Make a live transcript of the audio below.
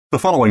The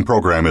following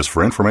program is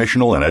for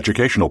informational and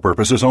educational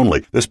purposes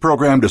only. This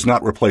program does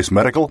not replace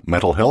medical,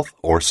 mental health,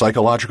 or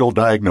psychological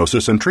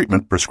diagnosis and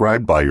treatment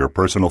prescribed by your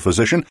personal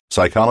physician,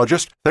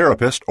 psychologist,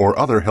 therapist, or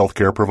other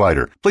healthcare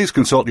provider. Please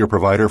consult your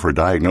provider for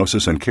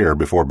diagnosis and care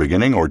before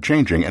beginning or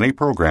changing any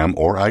program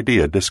or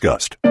idea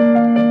discussed.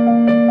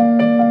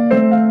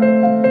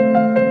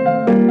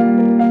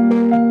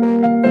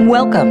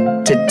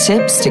 Welcome to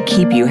Tips to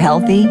Keep You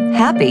Healthy,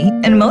 Happy,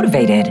 and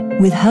Motivated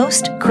with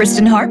host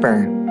Kristen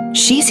Harper.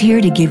 She's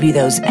here to give you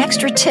those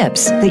extra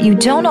tips that you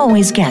don't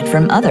always get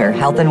from other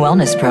health and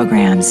wellness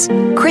programs.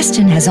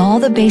 Kristen has all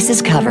the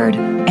bases covered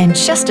and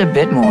just a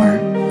bit more.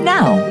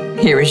 Now,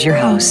 here is your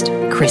host,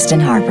 Kristen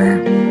Harper.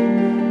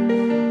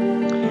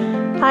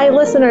 Hi,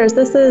 listeners.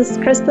 This is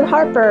Kristen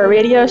Harper,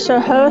 radio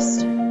show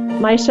host.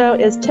 My show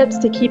is Tips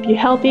to Keep You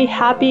Healthy,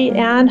 Happy,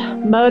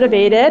 and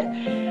Motivated.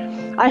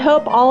 I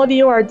hope all of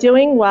you are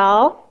doing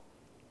well.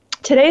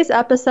 Today's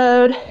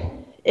episode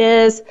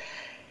is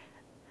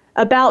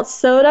about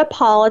soda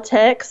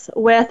politics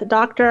with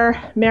Dr.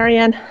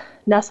 Marion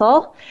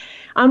Nestle.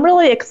 I'm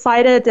really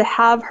excited to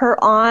have her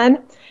on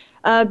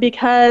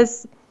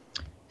because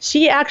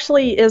she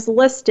actually is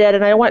listed,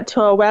 and I went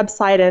to a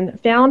website and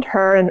found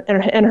her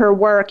and her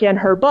work and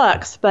her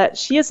books, but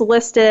she is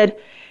listed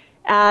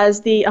as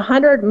the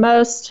 100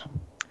 most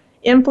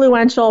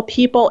influential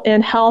people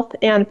in health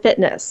and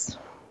fitness.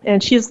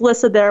 And she's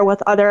listed there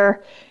with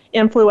other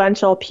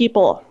influential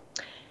people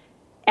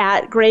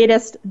at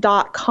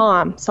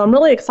greatest.com. So I'm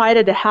really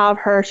excited to have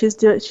her. She's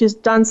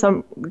done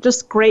some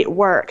just great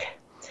work.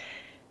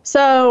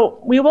 So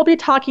we will be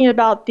talking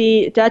about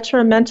the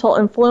detrimental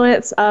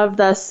influence of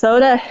the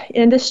soda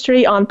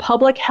industry on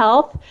public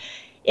health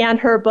and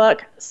her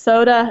book,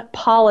 Soda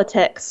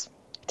Politics,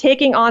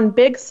 Taking on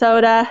Big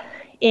Soda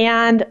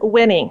and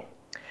Winning.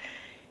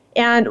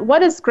 And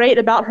what is great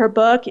about her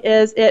book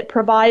is it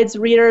provides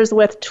readers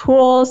with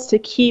tools to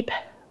keep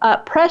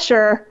up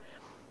pressure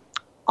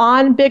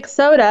on big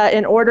soda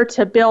in order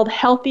to build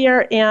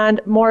healthier and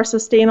more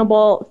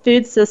sustainable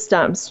food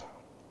systems.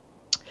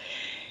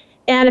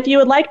 And if you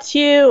would like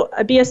to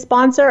be a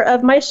sponsor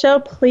of my show,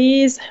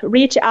 please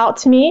reach out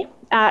to me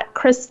at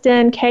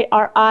Kristen, Kristen,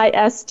 at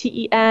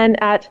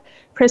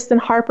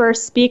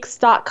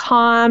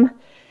KristenHarperSpeaks.com.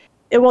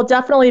 It will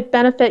definitely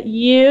benefit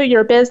you,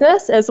 your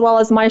business, as well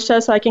as my show,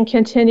 so I can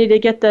continue to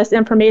get this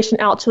information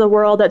out to the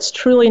world that's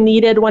truly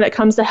needed when it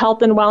comes to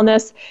health and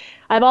wellness.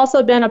 I've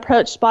also been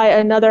approached by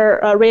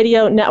another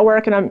radio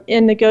network, and I'm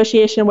in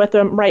negotiation with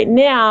them right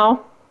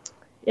now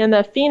in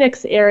the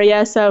Phoenix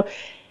area. So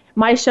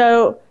my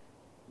show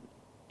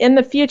in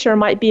the future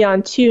might be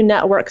on 2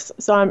 networks,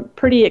 so I'm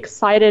pretty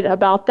excited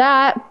about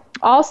that.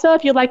 Also,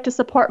 if you'd like to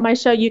support my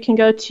show, you can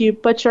go to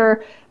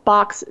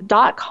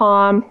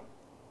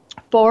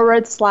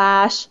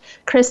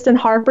butcherbox.com/Kristen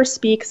Harper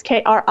Speaks,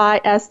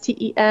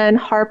 Kristen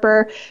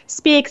Harper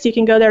Speaks. You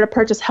can go there to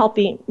purchase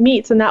healthy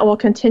meats, and that will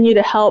continue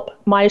to help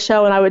my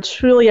show, and I would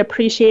truly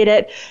appreciate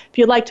it. If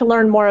you'd like to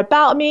learn more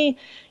about me,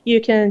 you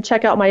can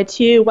check out my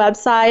 2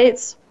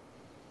 websites,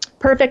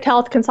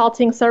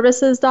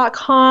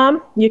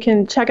 perfecthealthconsultingservices.com. You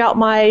can check out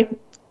my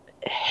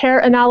hair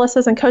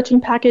analysis and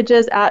coaching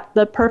packages at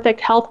the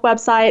Perfect Health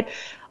website.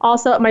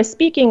 Also, at my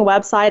speaking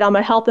website, I'm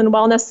a health and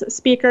wellness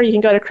speaker. You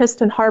can go to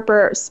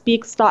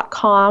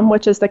KristenHarperSpeaks.com,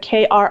 which is the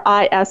Kristen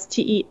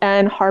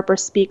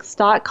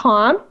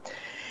HarperSpeaks.com.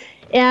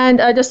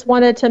 And I just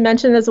wanted to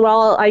mention as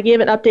well, I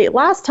gave an update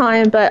last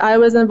time, but I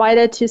was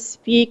invited to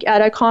speak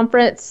at a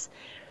conference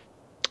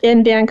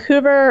in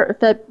Vancouver,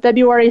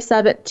 February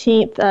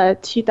 17th,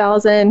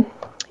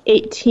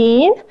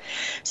 2018.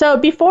 So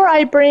before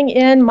I bring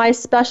in my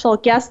special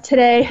guest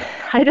today,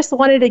 I just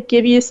wanted to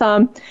give you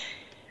some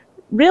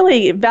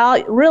really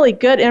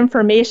good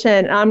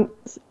information. I'm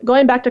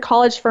going back to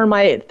college for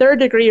my 3rd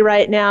degree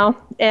right now,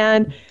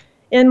 and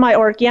in my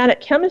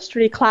organic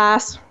chemistry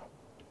class,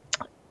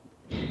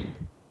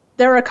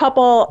 there were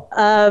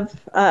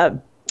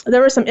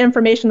some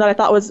information that I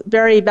thought was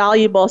very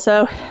valuable.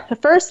 So the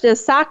first is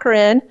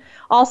saccharin,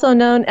 also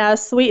known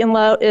as sweet and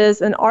low,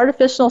 is an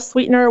artificial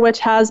sweetener which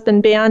has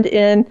been banned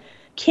in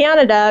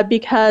Canada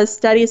because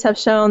studies have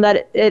shown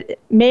that it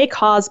may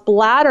cause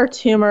bladder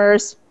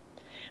tumors,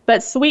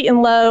 but sweet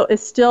and low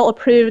is still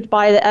approved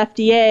by the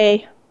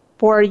FDA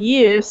for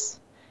use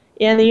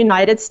in the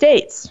United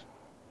States.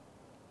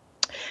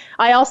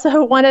 I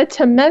also wanted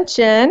to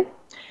mention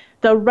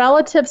the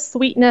relative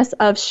sweetness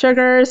of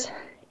sugars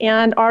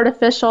and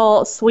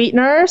artificial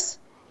sweeteners.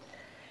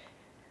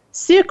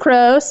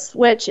 Sucrose,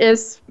 which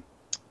is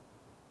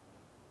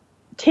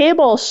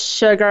table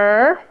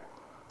sugar,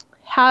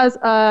 has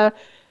a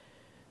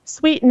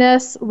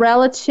sweetness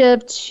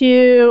relative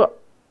sweetness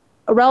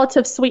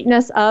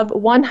of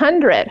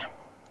 100.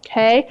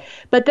 Okay,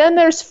 but then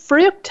there's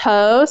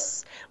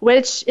fructose,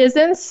 which is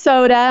in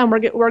soda, and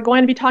we're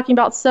going to be talking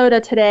about soda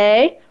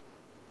today.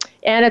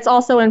 And it's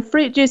also in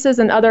fruit juices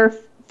and other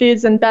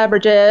foods and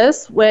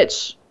beverages,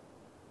 which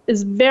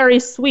is very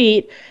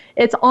sweet.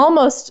 It's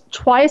almost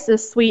twice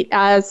as sweet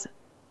as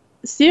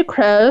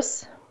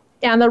sucrose,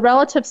 and the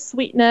relative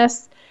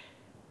sweetness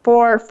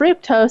for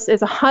fructose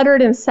is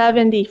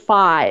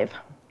 175.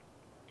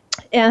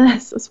 And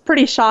it's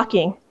pretty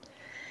shocking.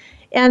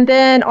 And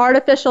then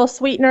artificial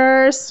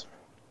sweeteners,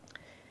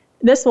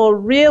 this will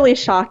really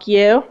shock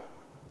you.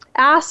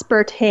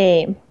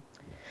 Aspartame,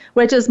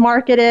 which is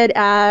marketed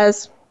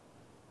as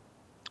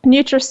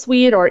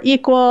NutraSweet or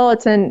Equal,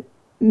 it's in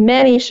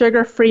many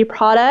sugar-free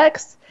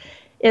products,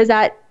 is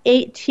at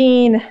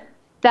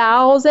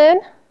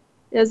 18,000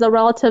 is a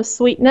relative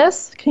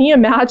sweetness. Can you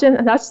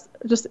imagine? That's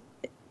just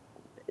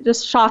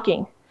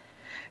shocking.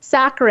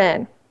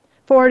 Saccharin,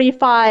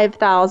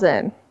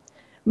 45,000.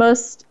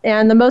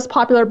 The most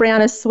popular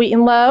brand is Sweet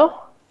and Low,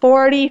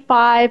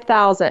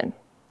 45,000.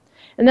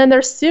 And then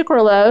there's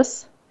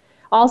sucralose,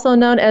 also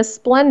known as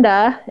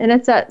Splenda, and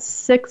it's at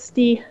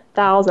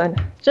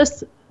 60,000.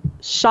 Just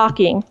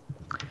shocking.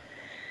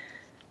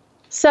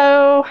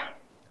 So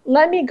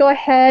let me go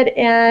ahead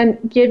and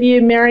give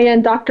you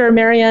Dr.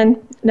 Marion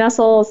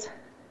Nessel's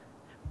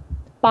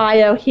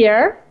bio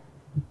here.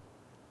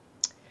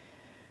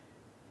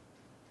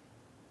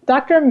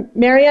 Dr.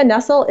 Marion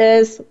Nessel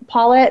is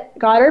Paulette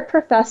Goddard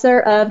Professor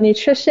of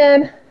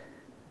Nutrition,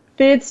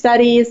 Food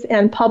Studies,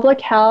 and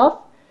Public Health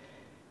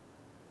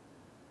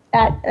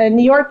at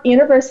New York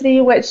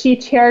University, which she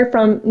chaired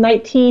from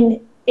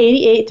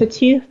 1988 to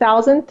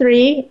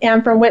 2003,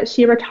 and from which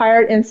she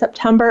retired in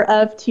September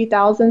of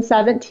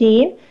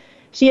 2017.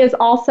 She is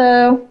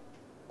also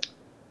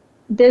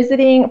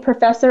visiting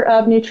professor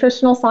of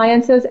nutritional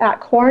sciences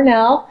at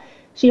Cornell.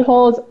 She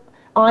holds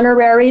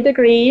honorary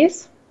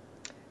degrees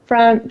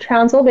from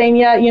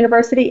Transylvania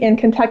University in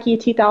Kentucky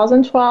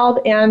 2012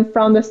 and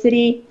from the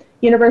City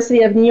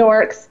University of New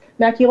York's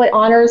Immaculate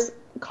Honors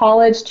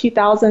College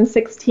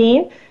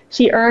 2016.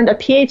 She earned a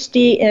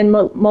PhD in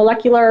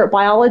molecular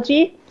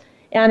biology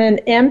and an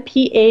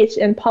MPH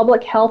in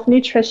public health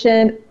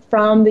nutrition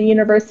from the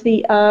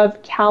University of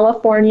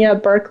California,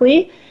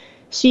 Berkeley.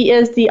 She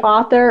is the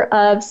author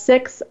of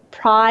 6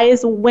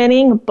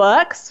 prize-winning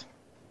books.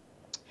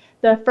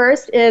 The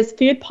first is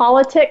Food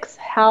Politics,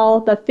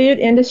 How the Food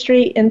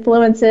Industry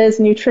Influences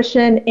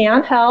Nutrition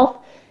and Health,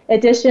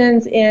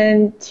 editions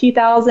in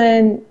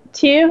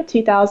 2002,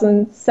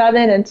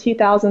 2007, and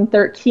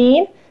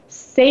 2013.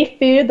 Safe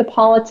Food, The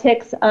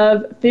Politics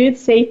of Food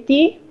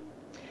Safety,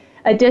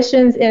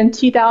 editions in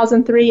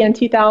 2003 and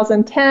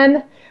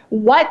 2010.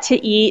 What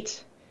to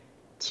Eat,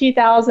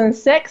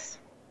 2006.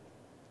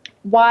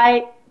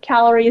 Why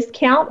Calories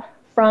Count,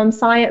 From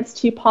Science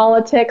to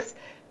Politics,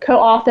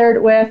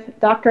 co-authored with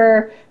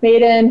Dr.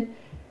 Maiden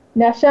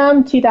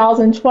Nesham,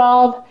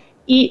 2012.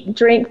 Eat,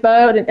 Drink,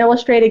 Vote, An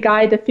Illustrated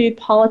Guide to Food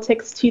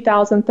Politics,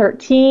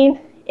 2013.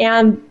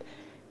 And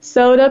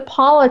Soda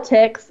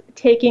Politics,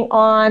 Taking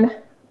on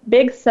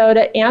Big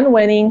Soda and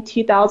Winning,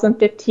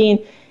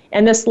 2015.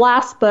 And this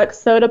last book,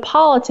 Soda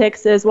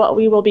Politics, is what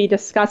we will be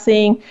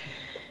discussing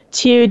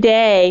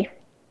today.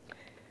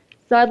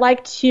 So I'd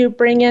like to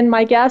bring in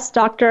my guest,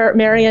 Dr.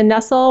 Marion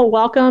Nessel.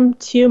 Welcome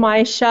to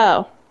my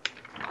show.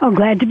 Oh,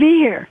 glad to be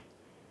here.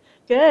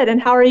 Good.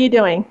 And how are you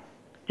doing?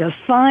 Just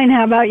fine.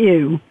 How about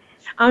you?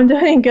 I'm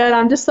doing good.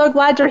 I'm just so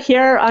glad you're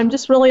here. I'm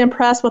just really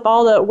impressed with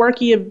all the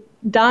work you've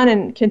done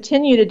and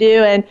continue to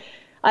do. And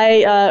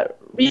I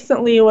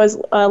recently was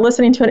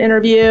listening to an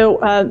interview.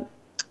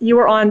 You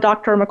were on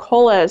Dr.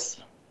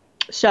 McCullough's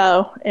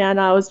show, and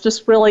I was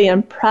just really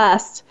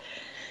impressed.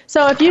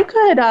 So if you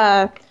could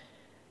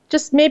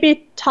just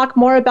maybe talk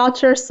more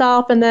about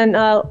yourself and then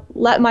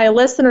let my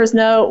listeners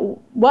know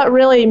what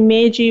really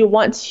made you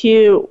want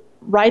to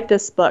write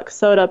this book,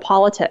 Soda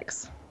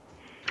Politics.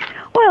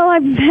 Well,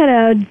 I've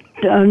had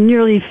a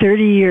nearly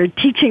 30-year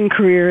teaching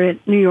career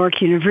at New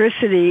York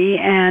University,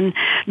 and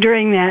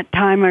during that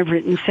time I've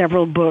written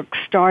several books,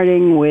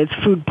 starting with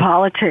Food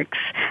Politics,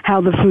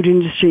 How the Food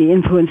Industry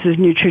Influences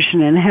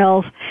Nutrition and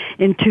Health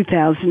in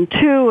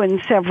 2002,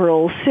 and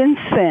several since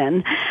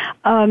then.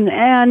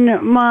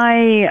 And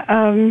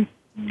my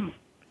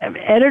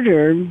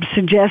editor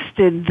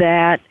suggested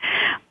that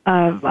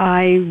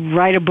I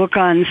write a book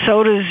on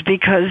sodas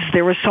because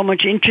there was so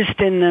much interest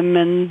in them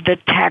and the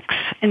tax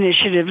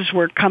initiatives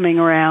were coming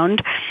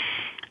around.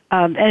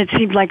 And it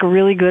seemed like a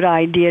really good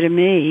idea to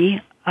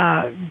me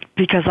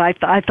because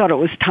I thought it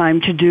was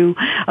time to do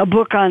a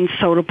book on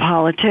soda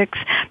politics,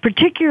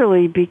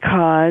 particularly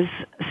because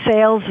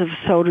sales of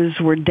sodas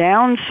were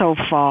down so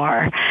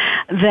far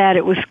that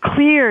it was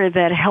clear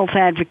that health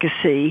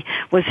advocacy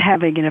was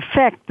having an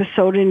effect. The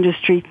soda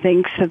industry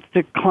thinks that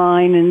the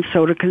decline in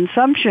soda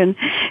consumption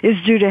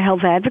is due to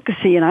health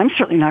advocacy, and I'm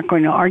certainly not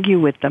going to argue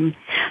with them.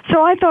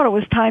 So I thought it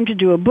was time to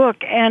do a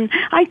book, and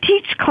I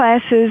teach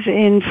classes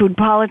in food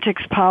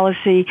politics,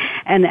 policy,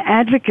 and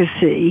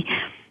advocacy,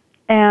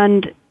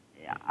 and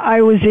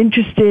I was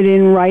interested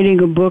in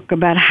writing a book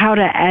about how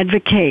to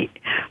advocate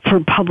for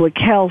public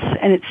health,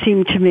 and it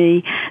seemed to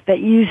me that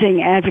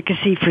using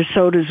advocacy for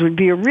sodas would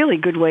be a really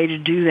good way to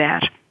do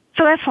that.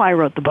 So that's why I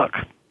wrote the book.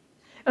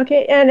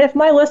 Okay, and if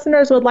my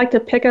listeners would like to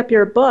pick up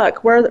your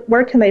book,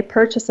 where can they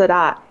purchase it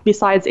at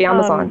besides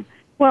Amazon?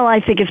 Well,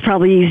 I think it's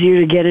probably easier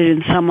to get it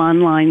in some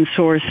online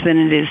source than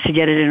it is to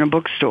get it in a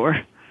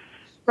bookstore.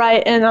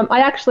 Right, and I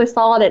actually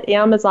saw it at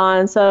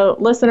Amazon. So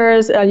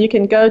listeners, you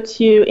can go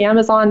to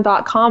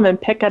Amazon.com and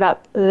pick it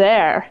up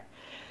there.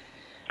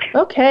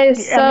 Okay,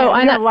 so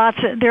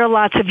there are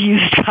lots of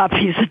used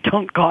copies that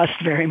don't cost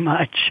very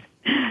much.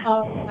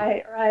 Oh,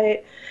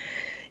 right.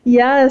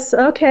 Yes.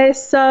 Okay.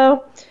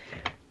 So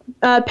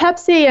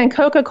Pepsi and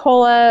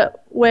Coca-Cola,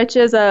 which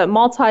is a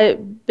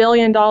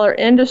multi-billion-dollar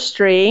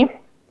industry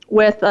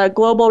with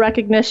global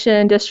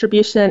recognition,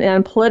 distribution,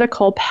 and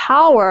political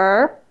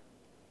power.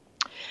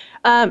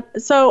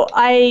 So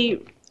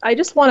I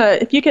just want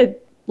to, if you could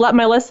let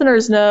my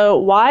listeners know,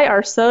 why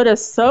are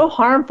sodas so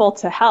harmful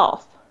to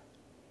health?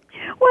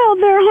 Well,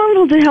 they're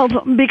harmful to health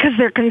because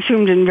they're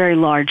consumed in very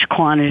large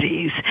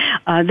quantities.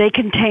 They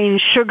contain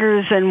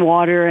sugars and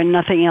water and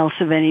nothing else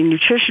of any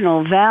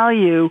nutritional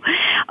value.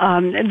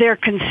 They're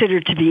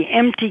considered to be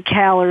empty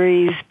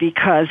calories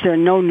because there are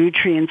no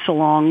nutrients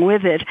along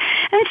with it.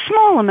 And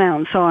small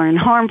amounts aren't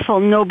harmful.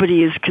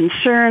 Nobody is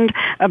concerned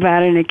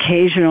about an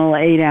occasional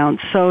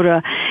 8-ounce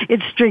soda.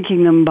 It's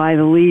drinking them by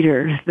the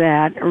liter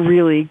that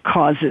really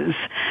causes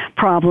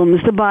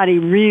problems. The body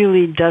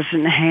really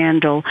doesn't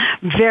handle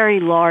very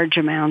large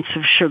amounts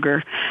of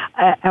sugar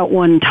at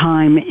one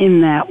time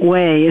in that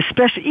way.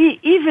 Especially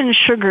even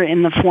sugar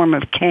in the form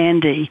of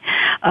candy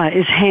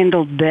is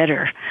handled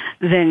better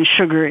than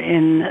sugar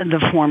in the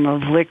form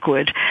of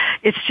liquid.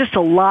 It's just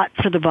a lot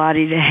for the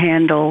body to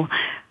handle.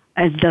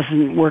 It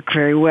doesn't work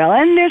very well.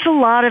 And there's a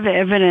lot of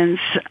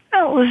evidence,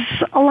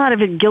 a lot of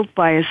it guilt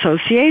by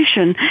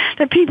association,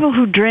 that people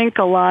who drink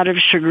a lot of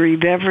sugary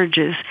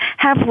beverages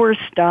have worse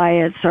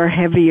diets, are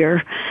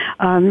heavier,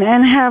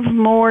 and have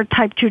more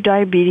type 2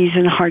 diabetes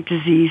and heart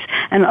disease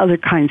and other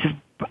kinds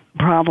of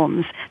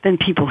problems than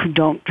people who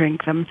don't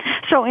drink them.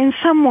 So in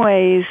some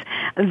ways,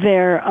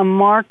 they're a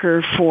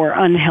marker for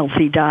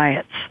unhealthy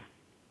diets.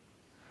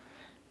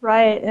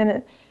 Right.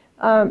 And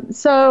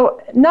so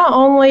not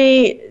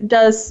only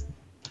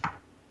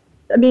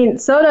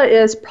soda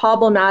is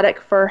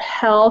problematic for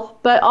health,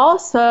 but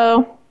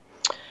also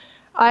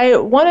I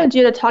wanted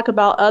you to talk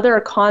about other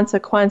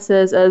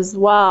consequences as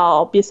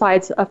well,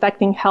 besides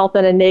affecting health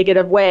in a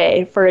negative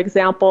way. For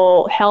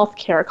example,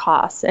 healthcare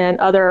costs and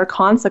other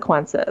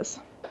consequences.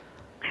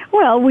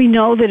 Well, we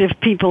know that if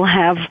people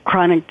have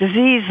chronic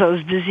disease,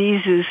 those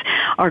diseases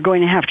are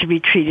going to have to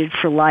be treated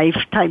for life.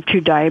 Type 2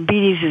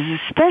 diabetes is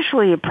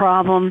especially a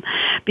problem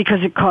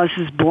because it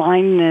causes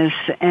blindness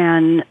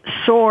and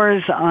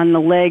sores on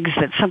the legs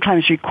that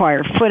sometimes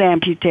require foot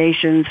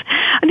amputations.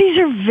 These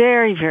are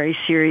very, very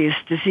serious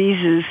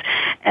diseases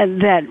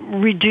that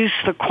reduce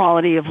the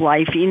quality of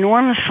life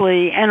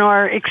enormously and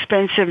are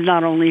expensive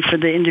not only for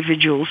the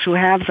individuals who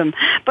have them,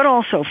 but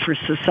also for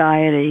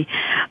society.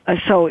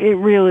 So it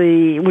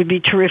really would be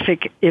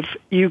terrific if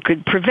you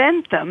could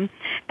prevent them.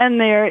 And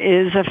there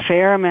is a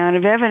fair amount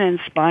of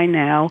evidence by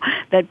now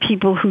that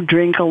people who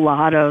drink a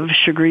lot of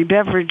sugary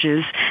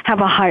beverages have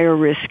a higher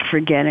risk for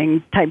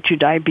getting type 2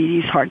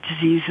 diabetes, heart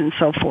disease, and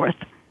so forth.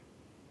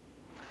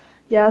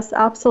 Yes,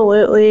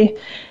 absolutely.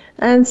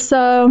 And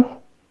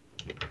so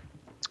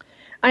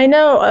I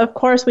know, of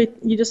course,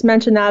 you just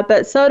mentioned that,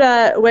 but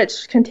soda,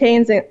 which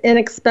contains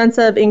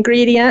inexpensive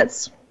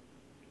ingredients,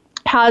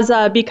 has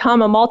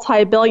become a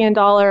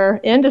multi-billion-dollar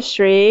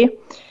industry,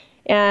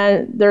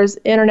 and there's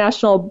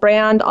international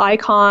brand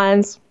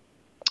icons,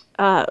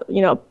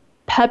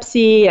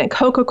 Pepsi and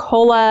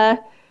Coca-Cola,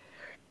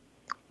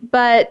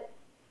 but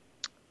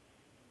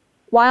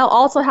while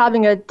also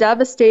having a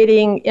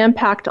devastating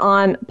impact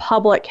on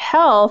public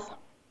health.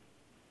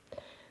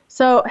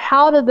 So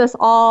how did this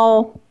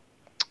all,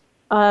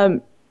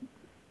 how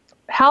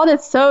did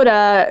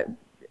soda,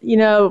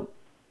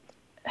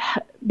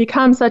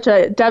 become such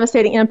a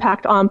devastating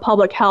impact on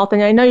public health?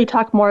 And I know you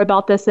talk more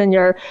about this in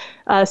your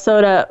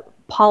Soda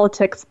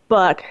Politics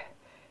book,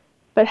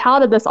 but how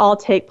did this all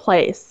take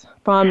place?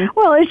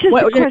 Well, it's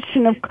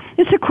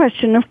just a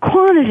question of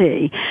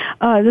quantity.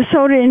 The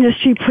soda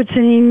industry puts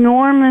an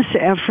enormous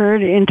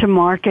effort into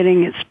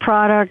marketing its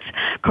products.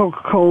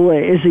 Coca-Cola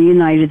is a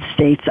United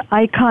States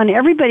icon.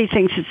 Everybody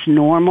thinks it's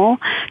normal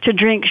to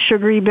drink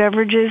sugary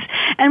beverages,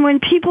 and when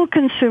people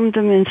consumed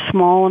them in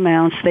small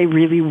amounts, they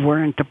really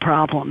weren't the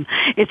problem.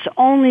 It's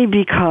only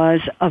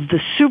because of the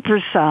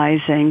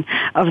supersizing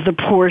of the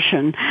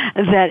portion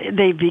that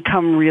they've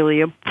become really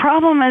a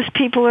problem as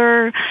people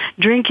are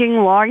drinking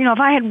large. If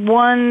I had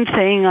one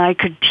thing I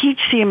could teach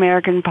the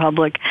American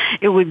public,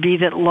 it would be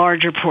that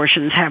larger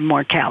portions have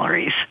more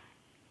calories.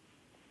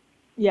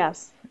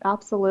 Yes,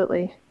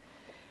 absolutely.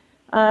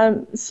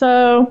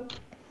 So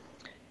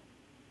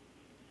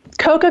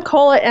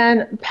Coca-Cola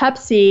and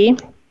Pepsi,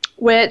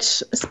 which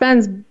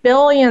spends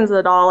billions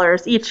of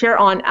dollars each year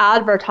on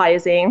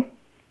advertising,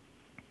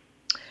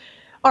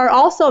 are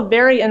also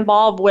very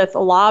involved with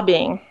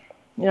lobbying.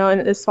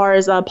 As far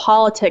as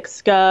politics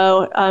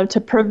go,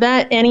 to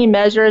prevent any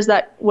measures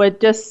that would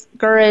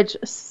discourage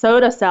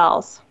soda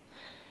sales.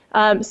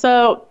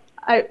 So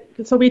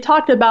we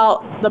talked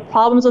about the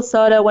problems with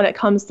soda when it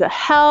comes to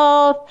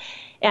health,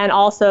 and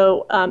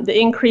also the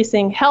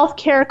increasing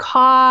healthcare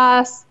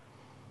costs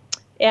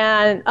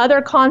and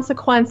other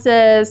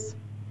consequences.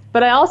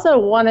 But I also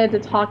wanted to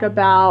talk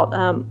about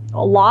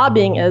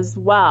lobbying as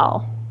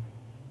well.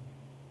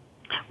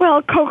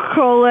 Well,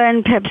 Coca-Cola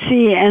and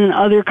Pepsi and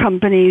other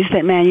companies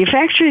that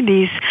manufacture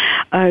these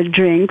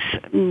drinks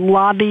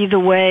lobby the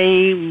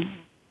way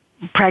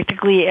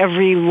practically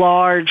every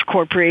large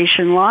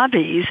corporation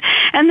lobbies,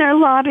 and they're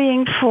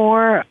lobbying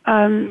for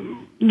the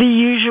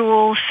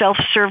usual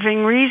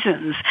self-serving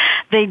reasons.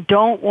 They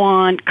don't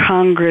want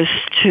Congress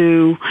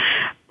to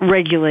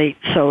regulate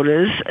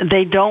sodas.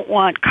 They don't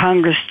want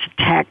Congress to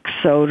tax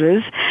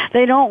sodas.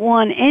 They don't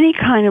want any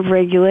kind of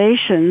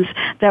regulations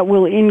that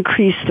will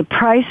increase the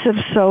price of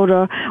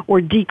soda or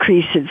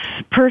decrease its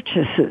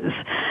purchases.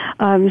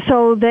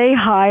 So they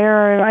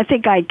hire, I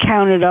think I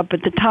counted up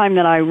at the time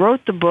that I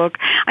wrote the book,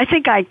 I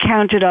think I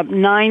counted up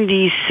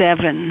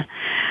 97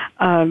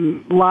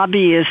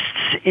 lobbyists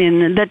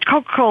that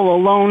Coca-Cola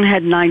alone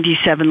had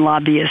 97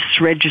 lobbyists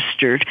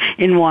registered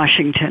in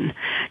Washington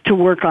to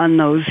work on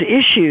those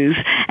issues,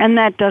 and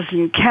that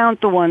doesn't count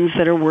the ones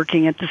that are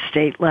working at the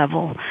state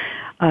level.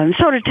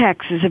 Soda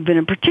taxes have been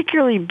a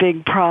particularly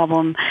big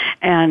problem,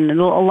 and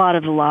a lot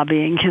of the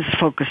lobbying has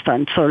focused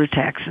on soda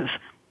taxes.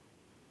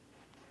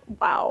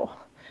 Wow.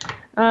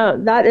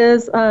 That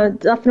is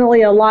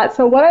definitely a lot.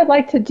 So what I'd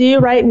like to do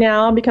right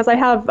now, because I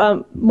have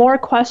more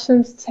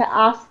questions to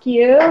ask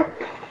you,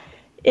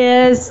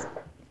 is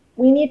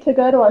we need to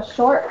go to a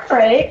short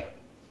break.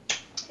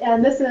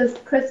 And this is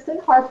Kristen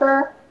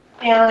Harper,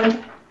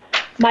 and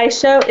my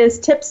show is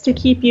Tips to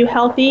Keep You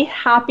Healthy,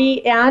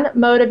 Happy, and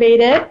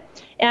Motivated.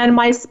 And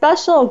my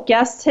special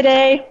guest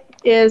today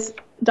is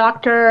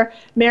Dr.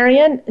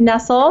 Marion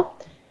Nestle.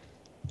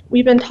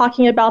 We've been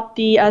talking about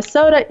the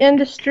soda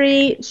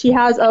industry. She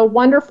has a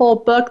wonderful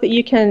book that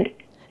you can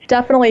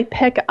definitely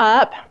pick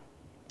up,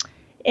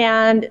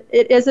 and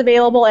it is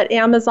available at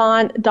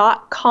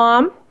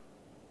Amazon.com.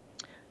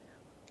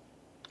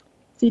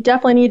 So you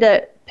definitely need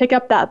to pick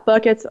up that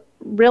book. It's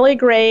really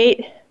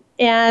great.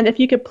 And if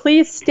you could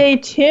please stay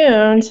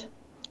tuned,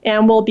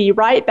 and we'll be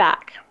right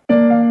back.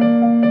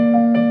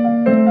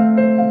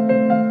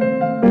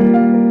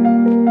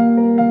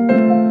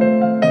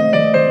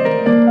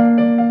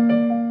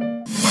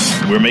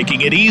 We're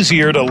making it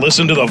easier to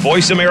listen to the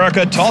Voice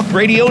America Talk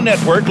Radio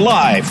Network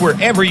live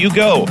wherever you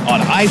go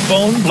on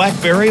iPhone,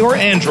 BlackBerry, or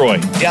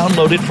Android.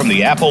 Download it from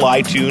the Apple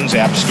iTunes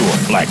App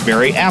Store,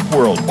 BlackBerry App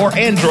World, or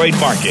Android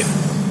Market.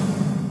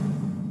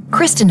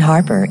 Kristen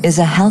Harper is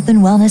a health and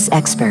wellness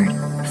expert,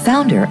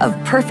 founder of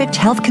Perfect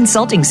Health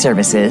Consulting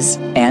Services,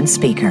 and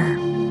speaker.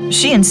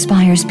 She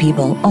inspires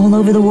people all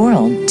over the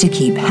world to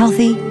keep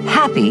healthy,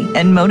 happy,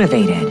 and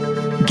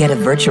motivated. Get a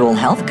virtual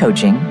health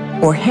coaching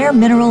or hair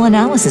mineral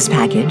analysis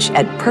package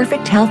at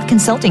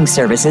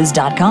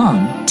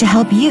perfecthealthconsultingservices.com to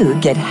help you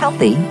get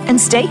healthy and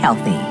stay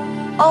healthy.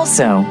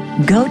 Also,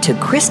 go to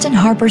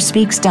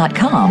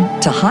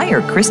KristenHarperSpeaks.com to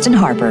hire Kristen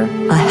Harper,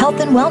 a health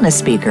and wellness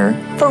speaker,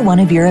 for one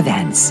of your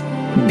events.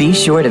 Be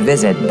sure to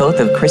visit both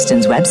of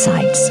Kristen's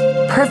websites,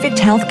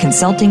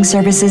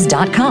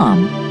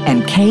 perfecthealthconsultingservices.com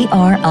and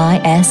KRISTEN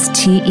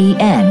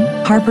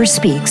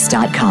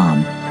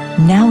HarperSpeaks.com.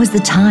 Now is the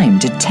time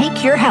to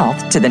take your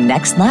health to the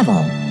next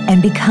level and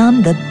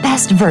become the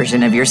best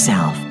version of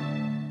yourself.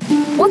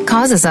 What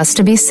causes us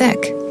to be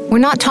sick? We're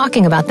not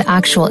talking about the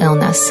actual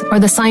illness or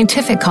the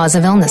scientific cause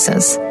of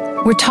illnesses.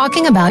 We're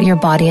talking about your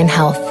body and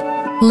health.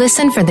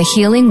 Listen for the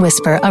healing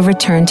whisper of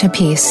return to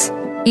peace.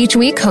 Each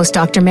week, host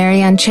Dr.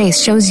 Marianne Chase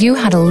shows you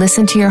how to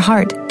listen to your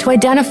heart to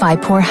identify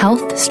poor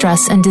health,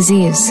 stress, and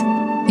disease.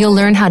 You'll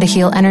learn how to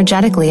heal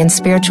energetically and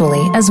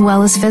spiritually as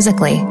well as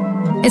physically.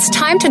 It's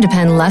time to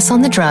depend less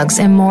on the drugs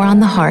and more on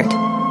the heart.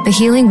 The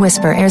Healing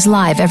Whisper airs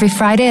live every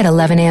Friday at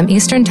 11 a.m.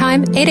 Eastern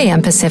Time, 8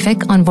 a.m.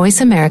 Pacific on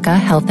Voice America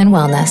Health and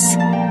Wellness.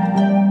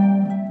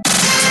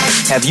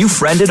 Have you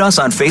friended us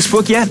on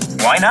Facebook yet?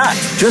 Why not?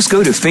 Just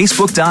go to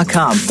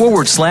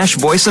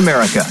facebook.com/Voice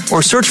America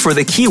or search for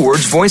the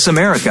keywords Voice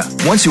America.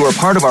 Once you are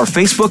part of our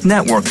Facebook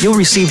network, you'll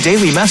receive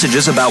daily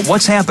messages about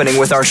what's happening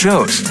with our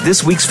shows,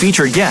 this week's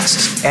featured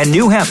guests, and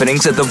new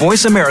happenings at the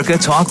Voice America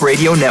Talk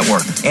Radio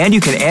Network. And you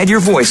can add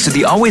your voice to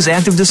the always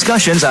active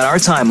discussions on our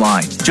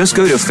timeline. Just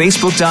go to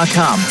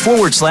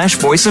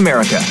facebook.com/Voice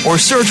America or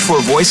search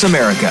for Voice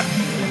America.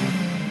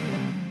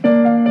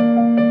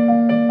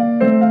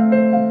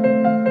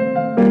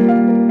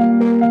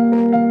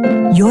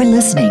 You're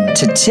listening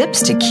to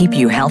Tips to Keep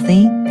You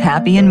Healthy,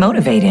 Happy, and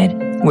Motivated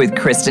with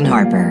Kristen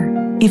Harper.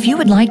 If you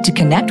would like to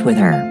connect with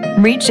her,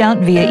 reach out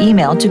via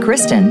email to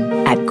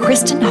Kristen at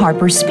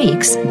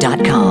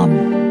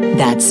KristenHarperSpeaks.com.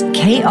 That's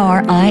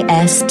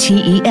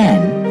KRISTEN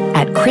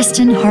at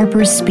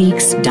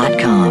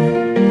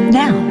KristenHarperSpeaks.com.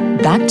 Now,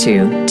 back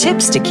to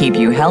Tips to Keep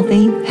You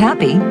Healthy,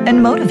 Happy,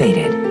 and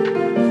Motivated.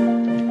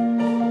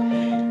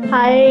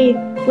 Hi,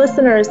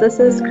 listeners. This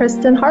is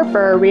Kristen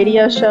Harper,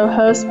 radio show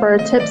host for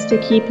Tips to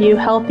Keep You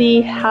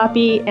Healthy,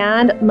 Happy,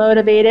 and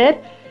Motivated.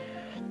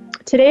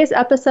 Today's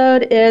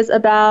episode is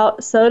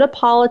about soda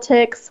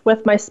politics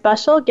with my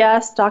special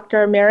guest,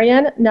 Dr.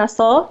 Marion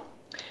Nestle.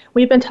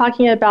 We've been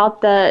talking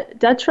about the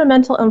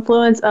detrimental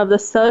influence of the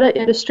soda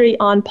industry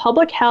on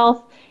public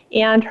health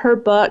and her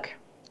book,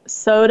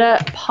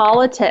 soda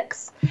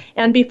politics.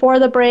 And before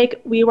the break,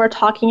 we were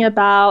talking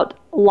about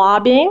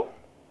lobbying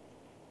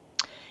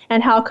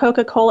and how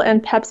Coca-Cola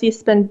and Pepsi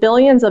spend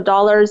billions of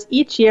dollars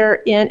each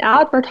year in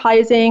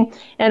advertising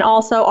and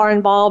also are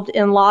involved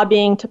in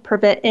lobbying to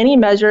prevent any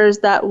measures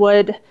that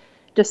would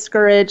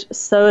discourage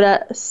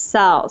soda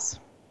sales.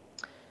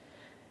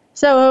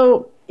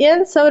 So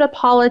in Soda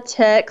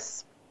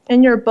Politics,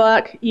 in your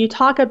book, you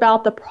talk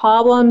about the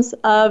problems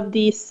of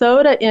the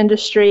soda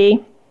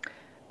industry,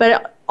 but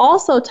it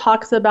also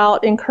talks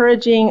about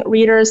encouraging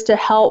readers to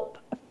help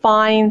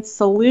find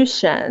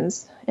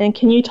solutions. And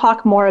can you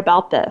talk more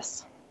about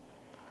this?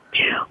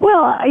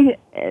 Well,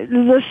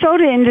 the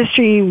soda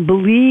industry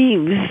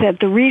believes that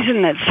the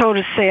reason that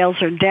soda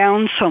sales are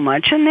down so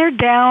much, and they're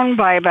down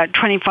by about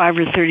 25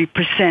 or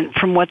 30%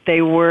 from what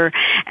they were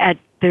at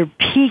their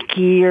peak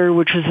year,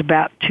 which was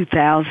about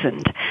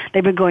 2000.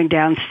 They've been going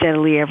down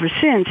steadily ever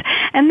since.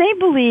 And they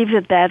believe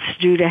that that's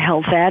due to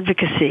health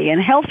advocacy.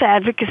 And health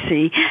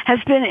advocacy has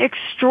been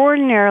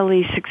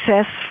extraordinarily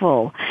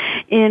successful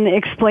in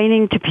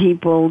explaining to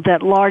people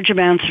that large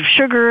amounts of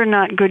sugar are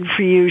not good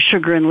for you,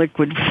 sugar in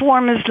liquid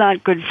form is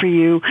not good for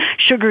you,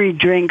 sugary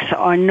drinks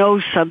are no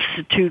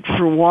substitute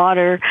for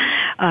water,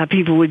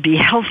 people would be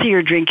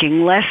healthier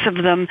drinking less of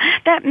them.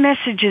 That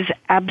message is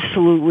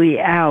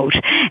absolutely out.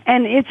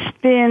 And it's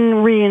been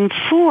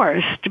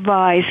reinforced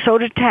by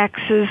soda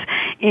taxes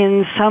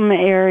in some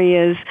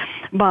areas,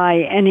 by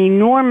an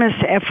enormous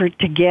effort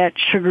to get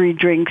sugary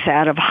drinks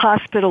out of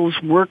hospitals,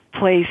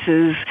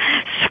 workplaces,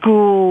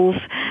 schools,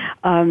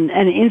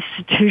 and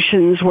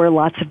institutions where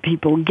lots of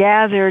people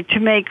gather to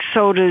make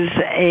sodas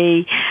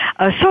a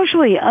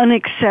socially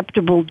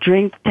unacceptable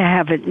drink to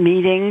have at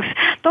meetings.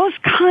 Those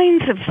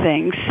kinds of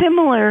things,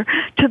 similar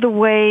to the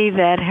way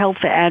that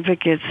health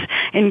advocates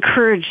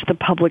encourage the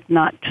public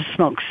not to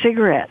smoke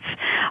cigarettes.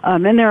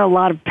 And there are a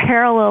lot of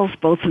parallels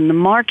both in the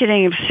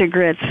marketing of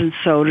cigarettes and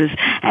sodas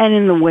and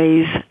in the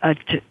ways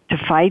to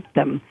fight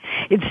them.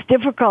 It's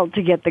difficult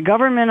to get the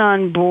government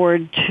on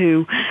board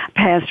to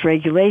pass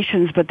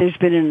regulations, but there's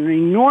been an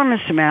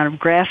enormous amount of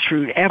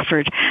grassroots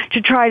effort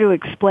to try to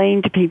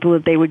explain to people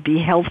that they would be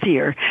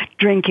healthier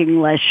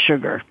drinking less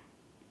sugar.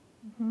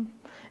 Mm-hmm.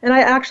 And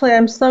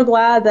I'm so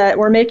glad that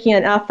we're making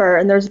an effort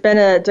and there's been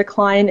a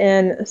decline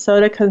in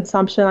soda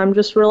consumption. I'm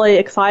just really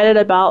excited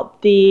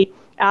about the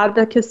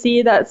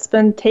advocacy that's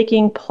been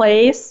taking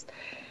place.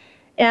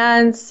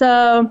 And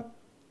so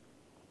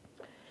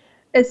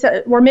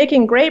we're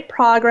making great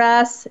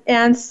progress.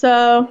 And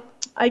so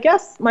I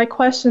guess my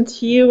question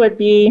to you would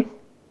be,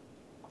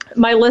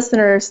 my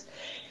listeners,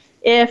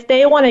 if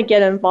they want to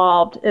get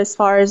involved as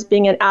far as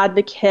being an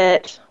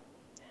advocate,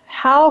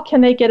 how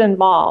can they get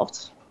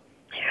involved?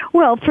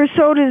 Well, for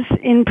sodas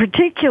in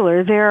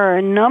particular, there are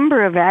a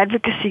number of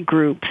advocacy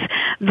groups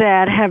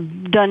that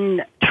have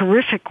done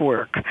terrific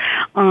work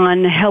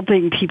on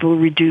helping people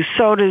reduce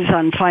sodas,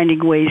 on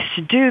finding ways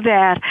to do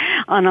that,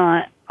 and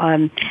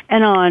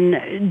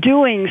on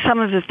doing some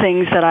of the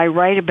things that I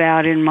write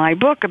about in my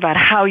book about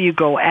how you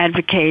go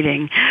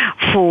advocating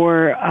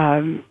for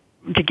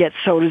to get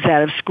sodas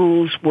out of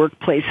schools,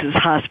 workplaces,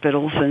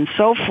 hospitals, and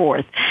so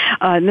forth.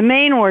 The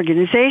main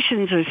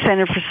organizations are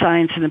Center for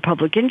Science and the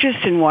Public Interest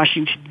in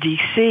Washington,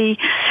 D.C.,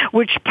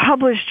 which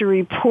published a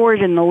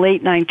report in the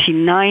late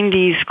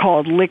 1990s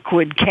called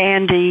Liquid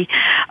Candy,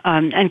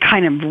 and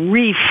kind of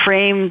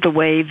reframed the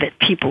way that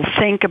people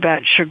think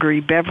about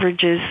sugary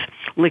beverages.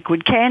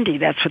 Liquid candy,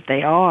 that's what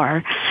they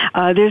are.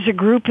 There's a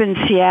group in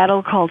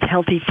Seattle called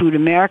Healthy Food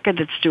America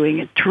that's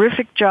doing a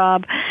terrific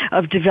job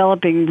of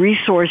developing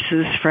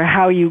resources for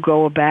how you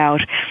go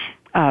about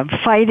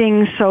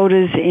fighting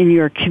sodas in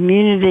your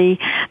community.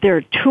 There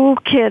are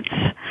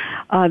toolkits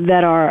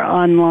that are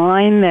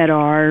online that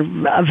are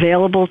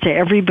available to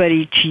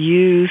everybody to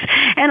use.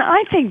 And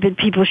I think that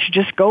people should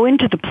just go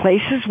into the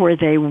places where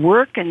they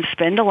work and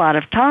spend a lot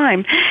of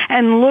time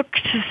and look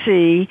to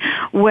see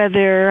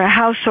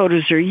how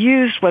sodas are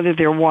used, whether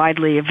they're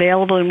widely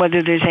available, and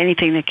whether there's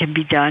anything that can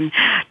be done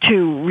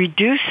to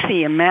reduce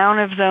the amount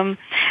of them.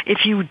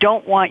 If you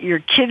don't want your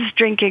kids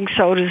drinking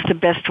sodas, the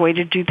best way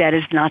to do that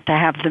is not to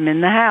have them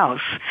in the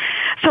house.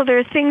 So there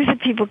are things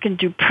that people can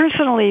do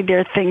personally. There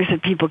are things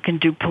that people can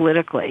do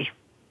politically.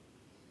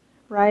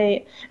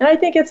 Right. And I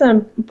think it's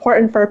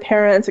important for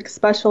parents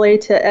especially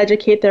to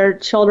educate their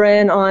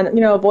children on,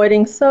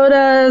 avoiding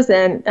sodas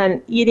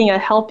and eating a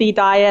healthy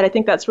diet. I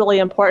think that's really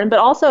important. But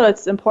also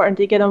it's important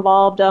to get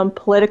involved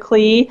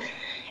politically.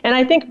 And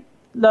I think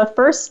the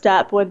first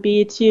step would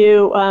be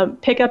to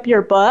pick up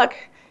your book,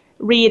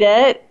 read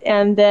it,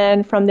 and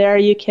then from there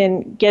you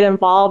can get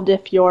involved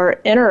if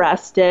you're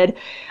interested.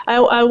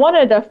 I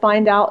wanted to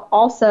find out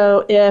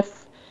also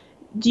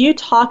do you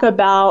talk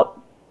about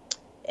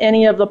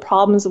any of the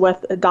problems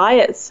with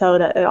diet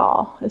soda at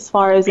all, as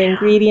far as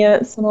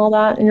ingredients and all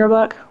that in your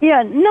book?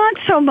 Yeah, not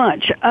so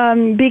much,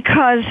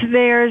 because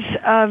there's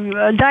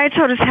diet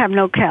sodas have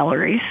no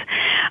calories.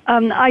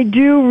 I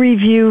do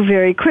review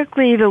very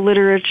quickly the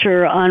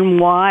literature on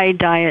why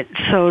diet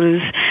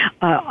sodas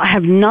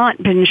have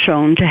not been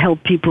shown to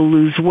help people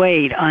lose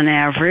weight on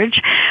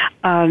average.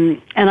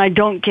 And I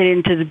don't get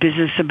into the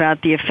business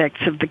about the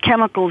effects of the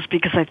chemicals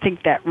because I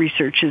think that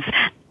research is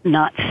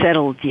not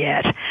settled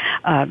yet.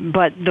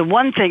 But the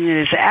one thing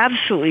that is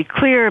absolutely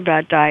clear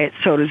about diet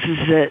sodas is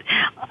that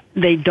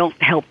they don't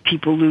help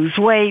people lose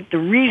weight. The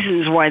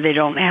reasons why they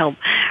don't help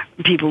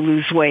people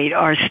lose weight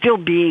are still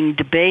being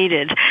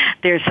debated.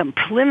 There's some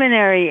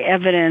preliminary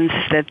evidence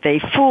that they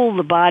fool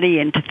the body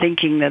into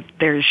thinking that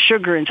there's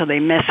sugar until they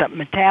mess up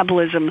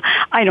metabolism.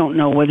 I don't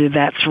know whether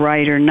that's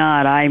right or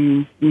not.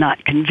 I'm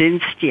not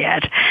convinced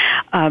yet.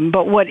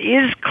 But what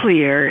is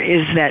clear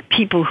is that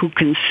people who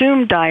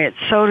consume diet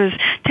sodas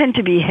tend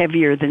to be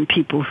heavier than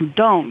people who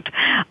don't.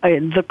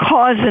 The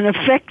cause and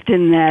effect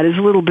in that is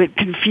a little bit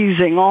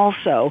confusing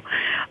also.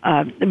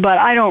 But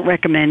I don't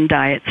recommend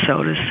diet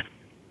sodas.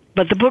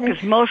 But the book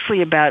is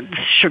mostly about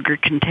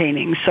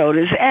sugar-containing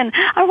sodas. And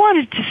I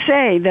wanted to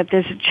say that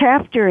there's a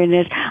chapter in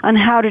it on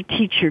how to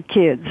teach your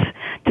kids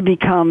to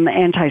become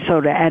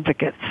anti-soda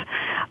advocates.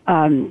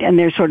 And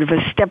there's sort of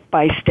a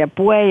step-by-step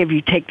way of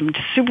you take them to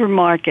the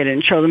supermarket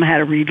and show them how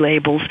to read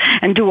labels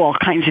and do all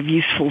kinds of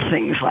useful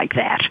things like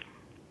that.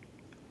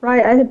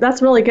 Right. I think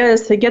that's really good,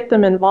 is to get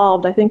them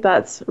involved. I think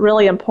that's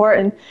really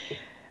important.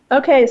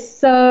 Okay,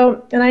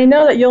 so, and I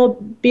know that you'll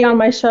be on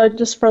my show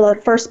just for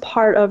the first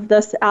part of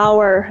this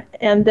hour,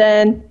 and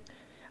then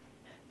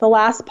the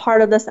last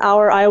part of this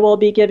hour I will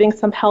be giving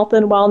some health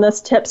and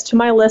wellness tips to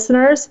my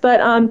listeners. But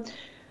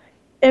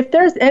if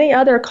there's any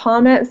other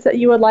comments that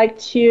you would like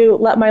to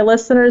let my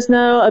listeners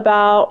know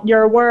about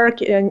your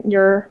work in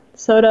your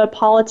Soda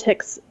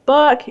Politics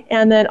book,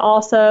 and then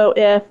also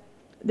if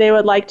they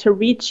would like to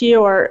reach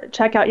you or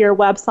check out your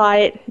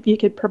website, if you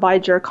could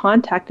provide your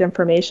contact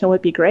information,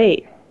 would be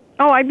great.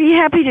 Oh, I'd be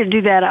happy to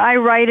do that. I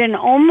write an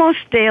almost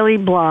daily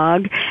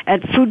blog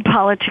at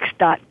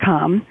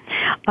foodpolitics.com,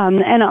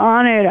 and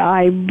on it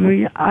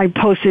I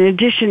post, in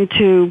addition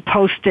to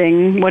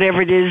posting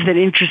whatever it is that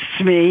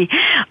interests me,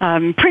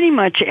 pretty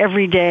much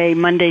every day,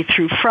 Monday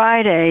through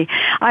Friday.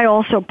 I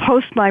also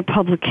post my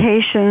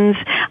publications.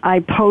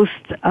 I post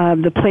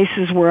the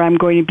places where I'm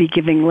going to be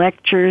giving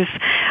lectures,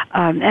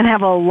 and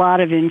have a lot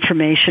of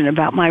information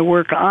about my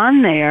work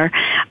on there.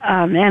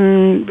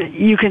 And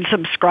you can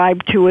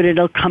subscribe to it.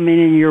 It'll come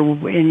in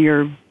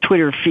your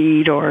Twitter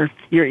feed or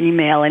your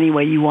email, any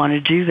way you want to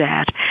do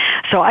that.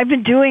 So I've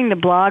been doing the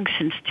blog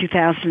since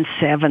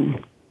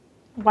 2007.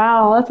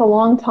 Wow, that's a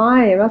long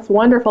time. That's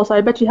wonderful. So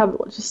I bet you have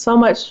just so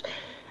much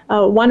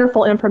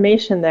wonderful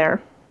information there.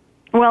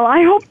 Well,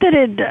 I hope that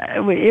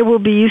it will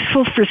be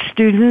useful for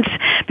students,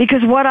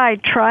 because what I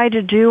try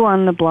to do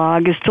on the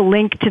blog is to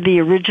link to the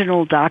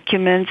original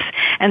documents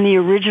and the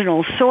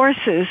original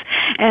sources,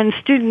 and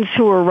students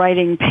who are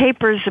writing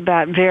papers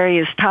about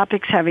various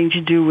topics having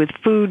to do with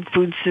food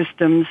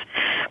systems,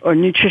 or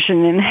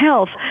nutrition and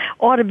health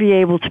ought to be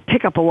able to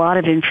pick up a lot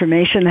of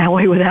information that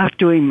way without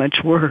doing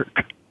much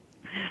work.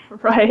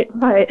 Right.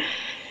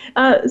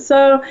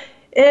 So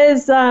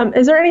is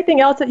there anything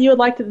else that you would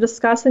like to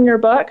discuss in your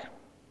book?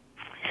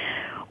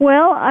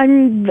 Well, I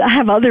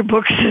have other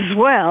books as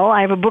well.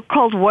 I have a book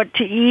called What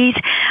to Eat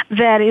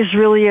that is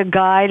really a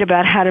guide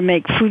about how to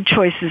make food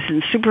choices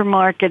in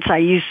supermarkets. I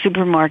use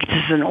supermarkets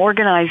as an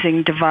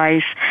organizing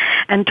device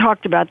and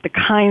talked about the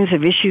kinds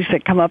of issues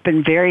that come up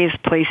in various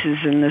places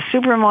in the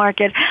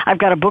supermarket. I've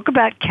got a book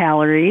about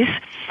calories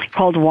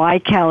called Why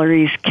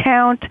Calories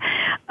Count.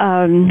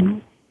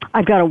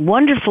 I've got a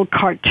wonderful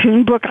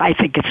cartoon book, I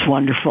think it's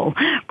wonderful,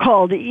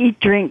 called Eat,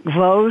 Drink,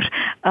 Vote,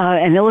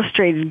 an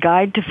illustrated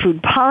guide to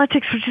food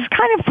politics, which is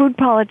kind of food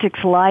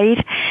politics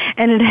light,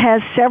 and it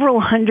has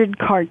several hundred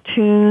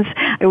cartoons.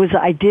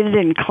 I did it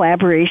in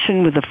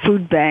collaboration with a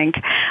food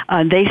bank.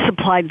 They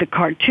supplied the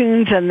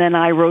cartoons, and then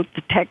I wrote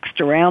the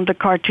text around the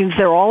cartoons.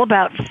 They're all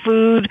about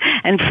food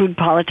and food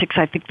politics.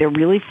 I think they're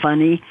really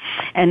funny.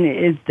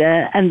 And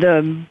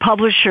the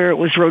publisher, it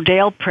was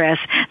Rodale Press,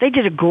 they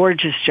did a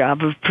gorgeous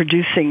job of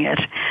producing it.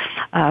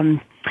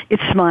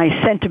 It's my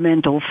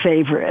sentimental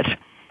favorite.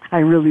 I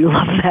really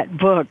love that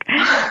book.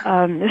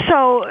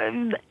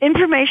 So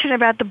information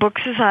about the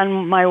books is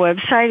on my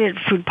website at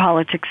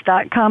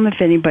foodpolitics.com.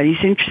 If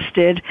anybody's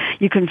interested,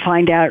 you can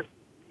find out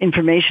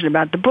information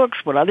about the books,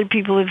 what other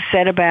people have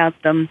said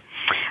about them,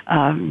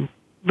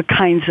 the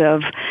kinds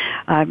of,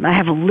 I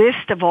have a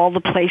list of all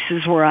the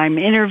places where I'm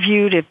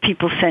interviewed. If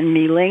people send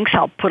me links,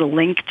 I'll put a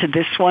link to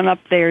this one up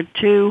there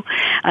too.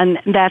 And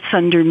that's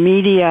under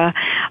media.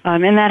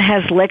 And that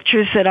has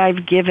lectures that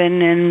I've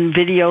given and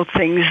video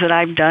things that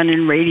I've done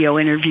and radio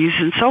interviews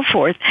and so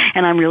forth.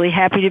 And I'm really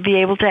happy to be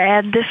able to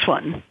add this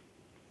one.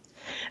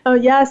 Oh,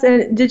 yes.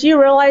 And did you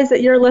realize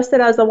that you're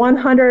listed as the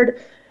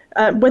 100,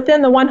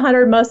 within the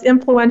 100 most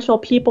influential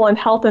people in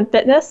health and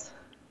fitness?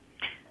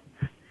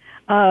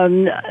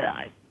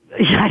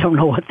 I don't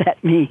know what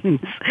that means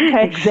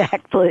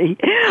exactly.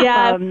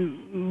 Yeah.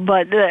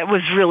 But that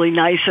was really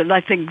nice, and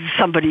I think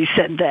somebody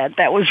said that.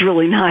 That was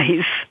really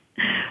nice.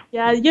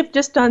 Yeah, you've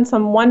just done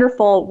some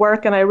wonderful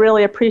work, and I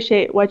really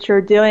appreciate what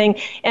you're doing.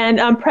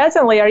 And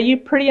presently, are you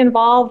pretty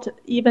involved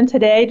even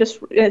today?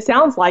 It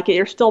sounds like it.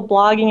 You're still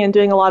blogging and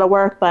doing a lot of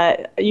work,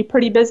 but are you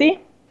pretty busy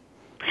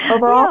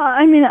overall? Yeah,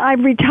 I mean, I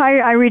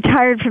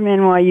retired from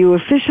NYU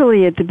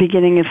officially at the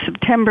beginning of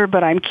September,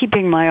 but I'm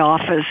keeping my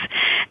office,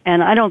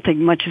 and I don't think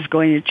much is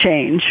going to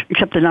change,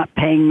 except they're not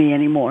paying me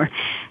anymore.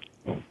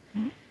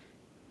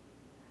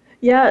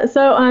 Yeah,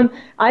 so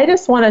I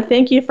just want to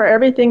thank you for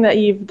everything that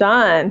you've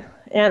done.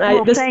 And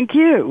thank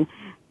you.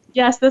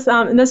 Yes,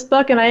 in this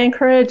book, and I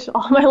encourage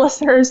all my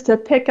listeners to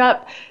pick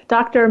up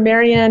Dr.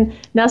 Marion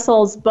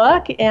Nessel's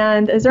book.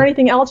 And is there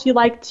anything else you'd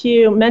like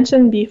to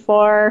mention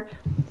before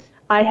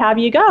I have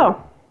you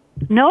go?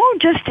 No,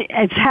 just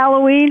it's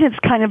Halloween. It's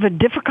kind of a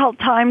difficult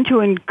time to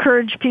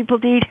encourage people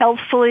to eat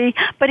healthfully,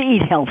 but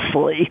eat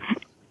healthfully.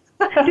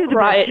 Do the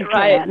best you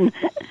can.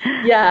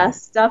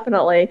 Yes,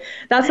 definitely.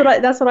 That's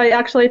what I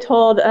actually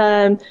told.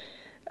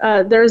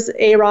 There's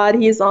A-Rod.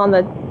 He's on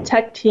the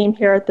tech team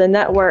here at the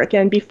network,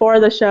 and before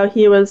the show,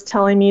 he was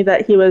telling me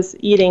that he was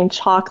eating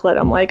chocolate.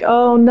 I'm like,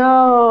 oh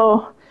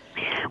no.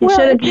 Well,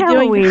 it's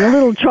Halloween. A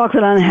little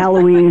chocolate on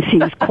Halloween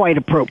seems quite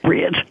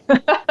appropriate.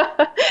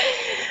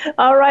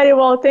 All righty.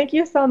 Well, thank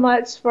you so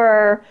much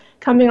for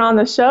coming on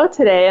the show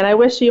today, and I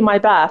wish you my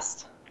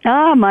best.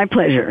 My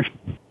pleasure.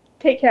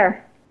 Take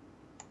care.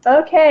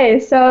 Okay,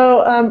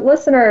 so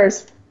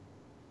listeners,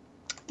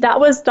 that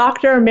was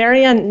Dr.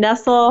 Marion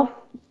Nessel,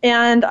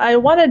 and I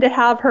wanted to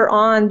have her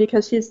on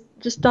because she's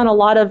just done a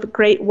lot of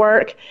great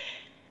work.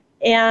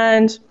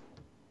 And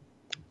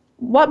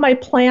what my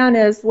plan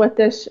is with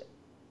this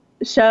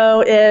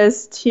show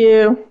is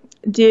to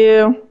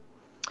do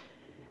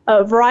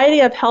a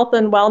variety of health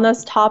and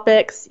wellness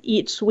topics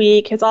each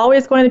week. It's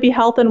always going to be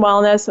health and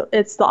wellness.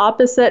 It's the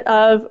opposite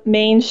of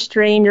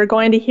mainstream. You're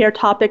going to hear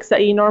topics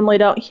that you normally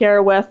don't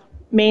hear with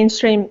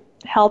mainstream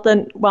health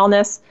and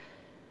wellness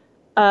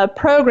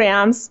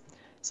programs.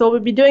 So we'll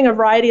be doing a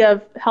variety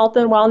of health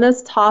and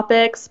wellness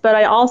topics, but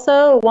I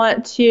also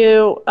want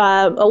to,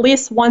 at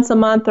least once a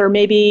month or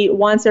maybe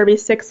once every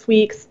 6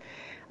 weeks,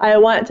 I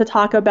want to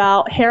talk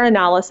about hair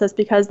analysis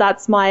because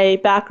that's my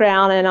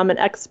background and I'm an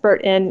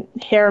expert in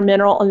hair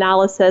mineral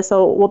analysis.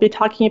 So we'll be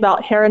talking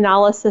about hair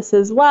analysis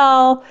as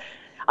well.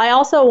 I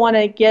also want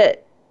to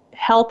get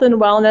health and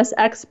wellness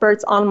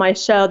experts on my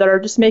show that are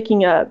just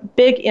making a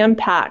big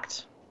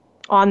impact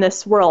on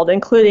this world,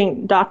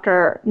 including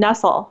Dr.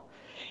 Nessel.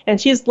 And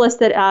she's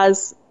listed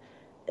as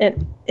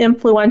an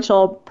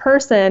influential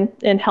person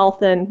in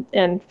health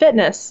and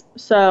fitness.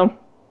 So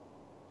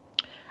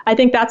I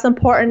think that's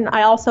important.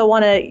 I also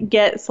want to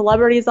get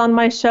celebrities on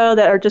my show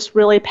that are just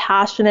really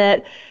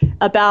passionate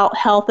about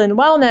health and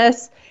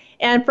wellness.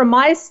 And from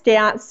my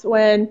stance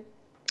when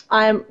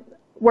I'm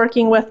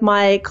working with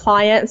my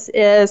clients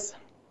is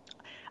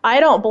I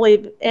don't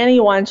believe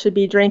anyone should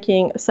be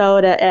drinking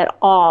soda at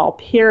all,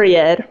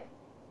 period.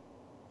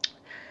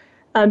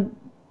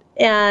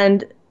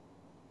 And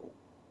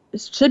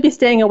should be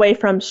staying away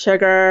from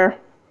sugar.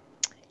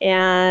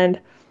 And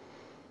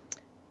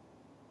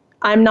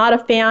I'm not a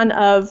fan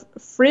of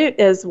fruit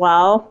as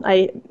well.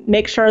 I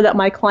make sure that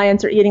my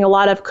clients are eating a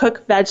lot of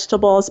cooked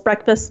vegetables,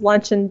 breakfast,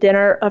 lunch, and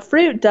dinner. A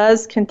fruit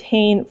does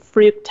contain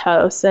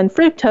fructose, and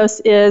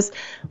fructose is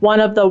one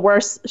of the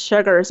worst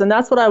sugars. And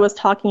that's what I was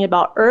talking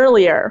about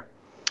earlier,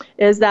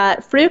 is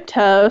that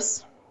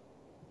fructose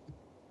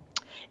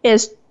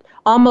is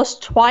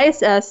almost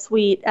twice as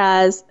sweet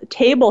as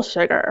table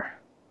sugar.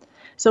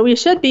 So we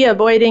should be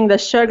avoiding the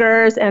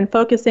sugars and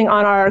focusing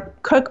on our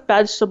cooked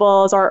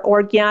vegetables, our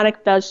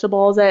organic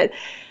vegetables at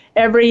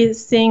every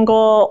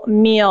single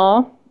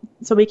meal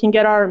so we can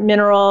get our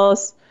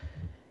minerals.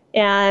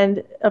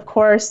 And of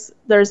course,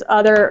 there's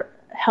other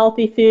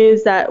healthy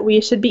foods that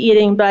we should be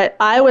eating. But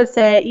I would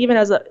say, even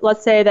as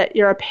let's say that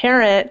you're a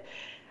parent,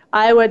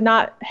 I would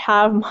not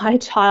have my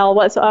child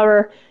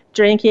whatsoever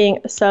drinking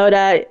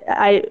soda.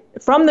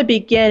 From the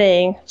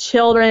beginning,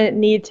 children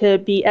need to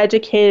be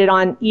educated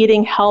on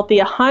eating healthy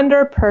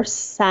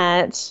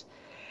 100%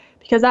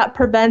 because that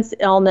prevents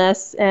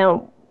illness,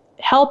 and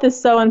health is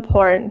so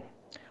important.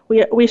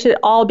 We should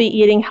all be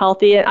eating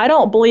healthy, and I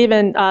don't believe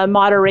in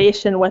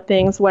moderation with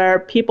things where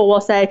people will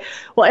say,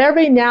 well,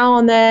 every now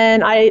and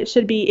then I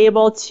should be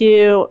able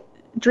to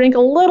drink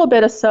a little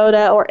bit of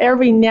soda, or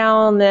every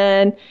now and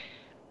then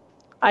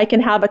I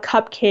can have a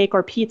cupcake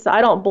or pizza. I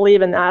don't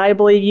believe in that. I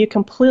believe you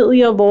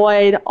completely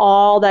avoid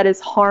all that is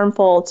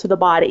harmful to the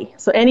body.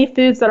 So any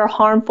foods that are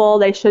harmful,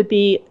 they should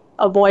be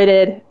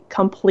avoided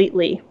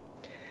completely.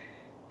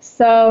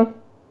 So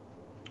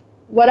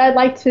what I'd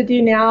like to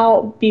do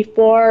now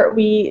before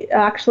we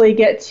actually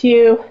get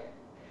to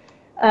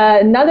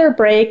another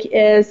break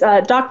is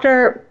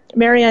Dr.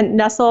 Marion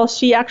Nessel.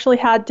 She actually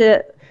had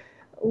to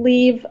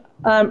leave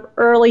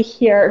early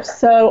here.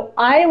 So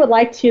I would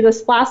like to,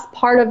 this last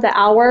part of the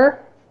hour,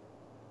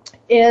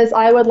 is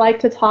I would like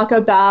to talk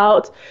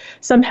about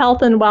some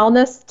health and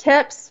wellness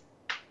tips.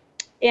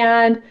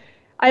 And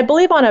I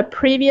believe on a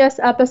previous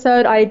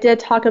episode, I did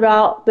talk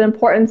about the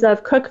importance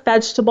of cooked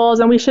vegetables,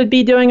 and we should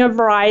be doing a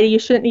variety. You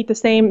shouldn't eat the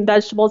same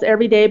vegetables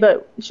every day,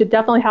 but you should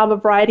definitely have a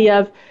variety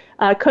of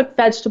cooked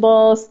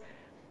vegetables.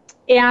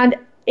 And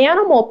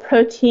animal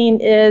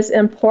protein is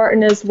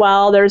important as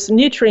well. There's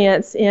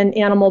nutrients in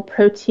animal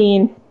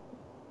protein.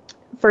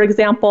 For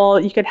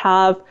example, you could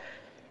have,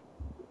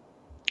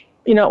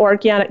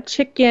 organic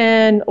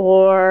chicken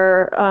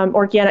or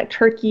organic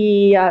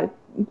turkey,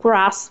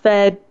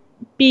 grass-fed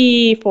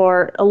beef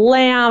or a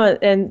lamb,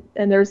 and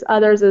there's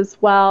others as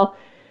well.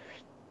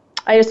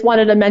 I just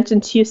wanted to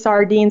mention too,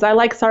 sardines. I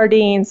like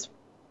sardines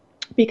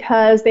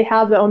because they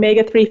have the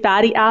omega-3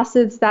 fatty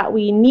acids that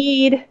we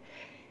need,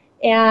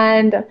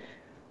 and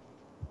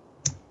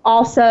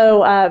also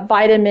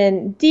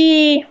vitamin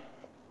D.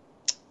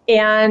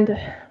 And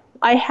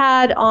I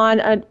had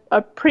on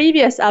a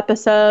previous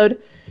episode,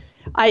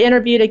 I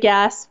interviewed a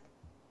guest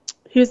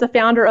who's the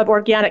founder of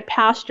Organic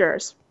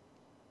Pastures.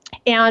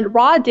 And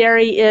raw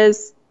dairy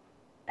is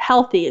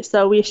healthy,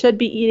 so we should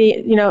be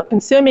eating,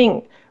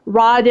 consuming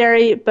raw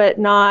dairy, but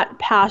not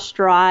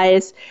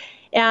pasteurized.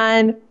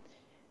 And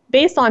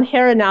based on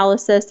hair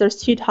analysis,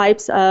 there's two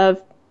types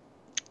of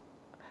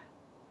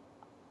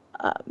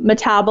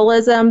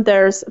metabolism.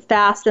 There's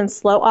fast and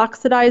slow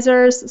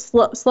oxidizers.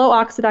 Slow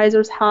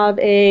oxidizers have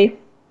a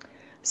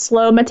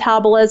slow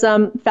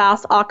metabolism.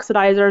 Fast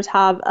oxidizers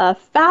have a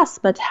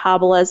fast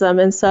metabolism.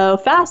 And so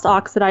fast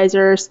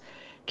oxidizers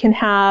can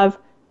have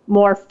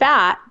more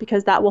fat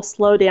because that will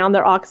slow down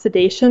their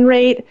oxidation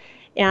rate.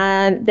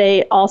 And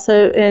they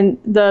also, in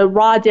the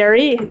raw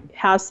dairy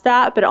has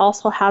fat, but it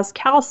also has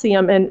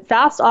calcium, and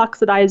fast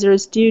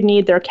oxidizers do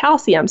need their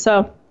calcium.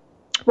 So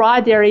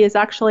raw dairy is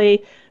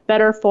actually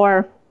better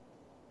for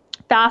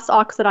fast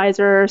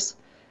oxidizers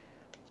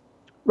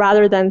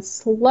rather than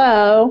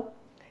slow.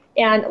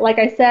 And like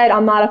I said,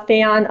 I'm not a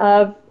fan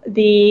of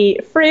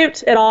the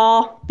fruit at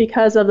all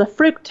because of the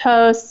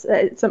fructose.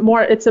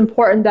 It's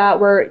important that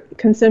we're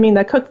consuming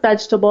the cooked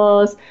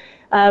vegetables.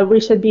 We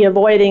should be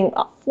avoiding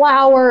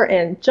flour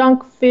and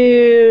junk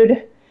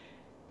food,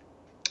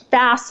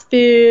 fast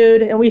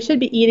food, and we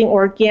should be eating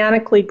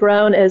organically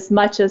grown as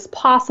much as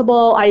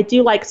possible. I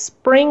do like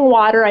spring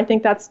water. I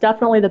think that's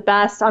definitely the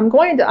best. I'm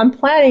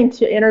planning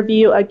to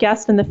interview a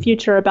guest in the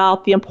future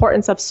about the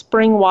importance of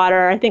spring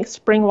water. I think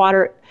spring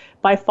water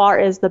by far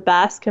is the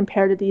best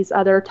compared to these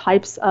other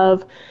types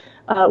of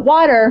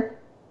water.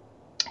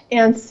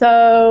 And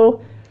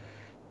so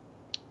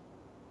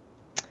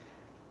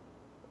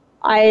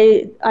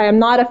I am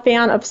not a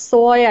fan of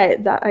soy.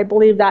 I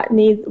believe that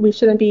we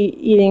shouldn't be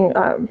eating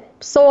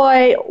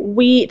soy,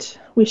 wheat.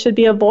 We should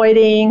be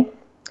avoiding.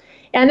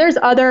 And there's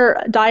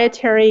other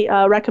dietary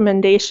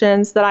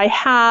recommendations that I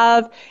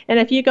have. And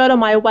if you go to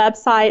my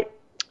website,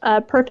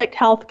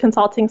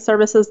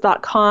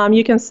 perfecthealthconsultingservices.com,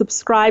 you can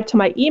subscribe to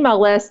my email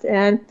list,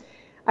 and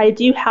I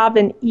do have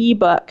an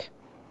ebook,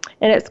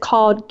 and it's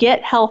called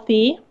Get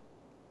Healthy.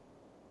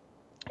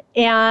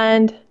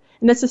 And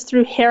this is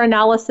through hair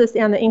analysis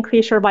and the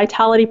Increase Your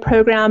Vitality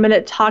program, and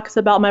it talks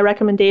about my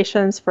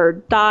recommendations for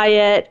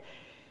diet,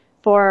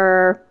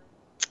 for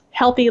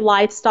healthy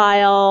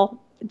lifestyle,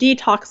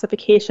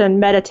 detoxification,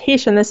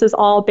 meditation. This is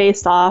all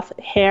based off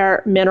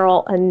hair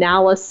mineral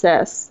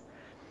analysis.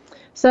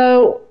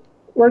 So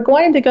we're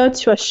going to go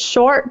to a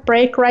short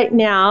break right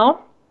now.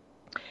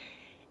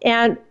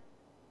 And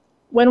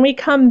when we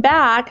come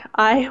back,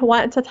 I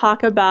want to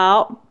talk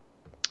about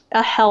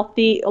a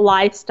healthy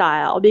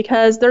lifestyle,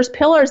 because there's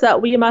pillars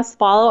that we must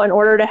follow in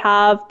order to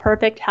have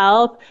perfect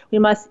health. We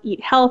must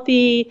eat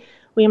healthy.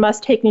 We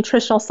must take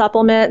nutritional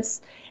supplements.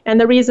 And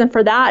the reason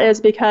for that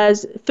is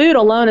because food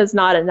alone is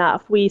not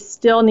enough. We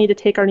still need to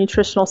take our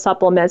nutritional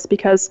supplements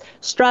because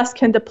stress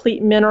can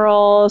deplete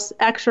minerals,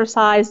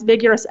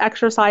 vigorous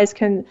exercise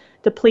can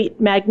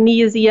deplete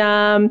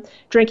magnesium,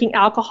 drinking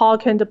alcohol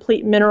can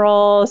deplete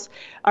minerals,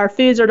 our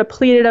foods are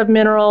depleted of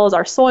minerals,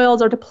 our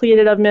soils are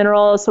depleted of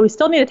minerals, so we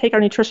still need to take our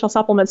nutritional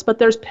supplements, but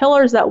there's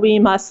pillars that we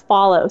must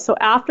follow. So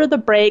after the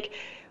break,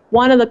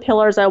 one of the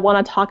pillars I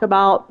want to talk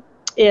about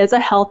is a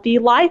healthy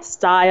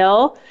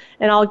lifestyle,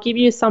 and I'll give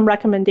you some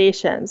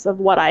recommendations of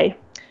what I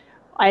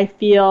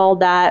feel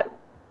that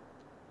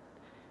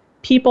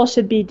people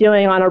should be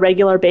doing on a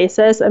regular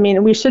basis. I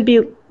mean, we should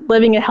be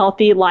living a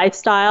healthy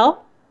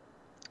lifestyle.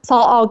 So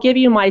I'll give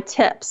you my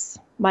tips,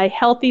 my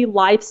healthy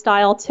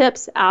lifestyle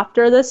tips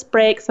after this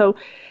break. So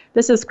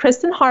this is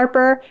Kristen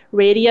Harper,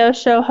 radio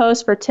show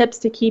host for Tips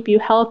to Keep You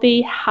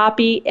Healthy,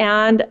 Happy,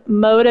 and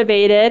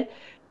Motivated.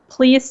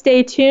 Please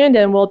stay tuned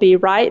and we'll be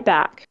right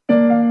back.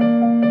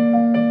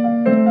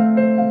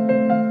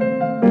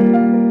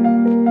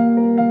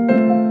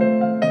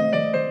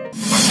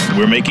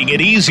 We're making it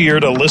easier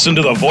to listen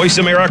to the Voice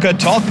America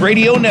Talk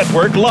Radio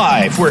Network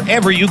live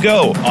wherever you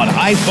go on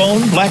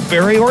iPhone,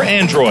 BlackBerry, or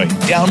Android.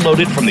 Download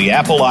it from the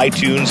Apple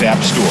iTunes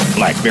App Store,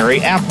 BlackBerry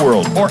App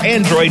World, or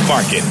Android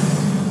Market.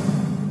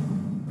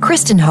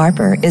 Kristen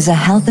Harper is a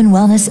health and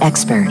wellness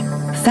expert,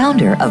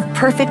 founder of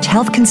Perfect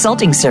Health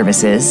Consulting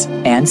Services,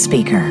 and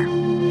speaker.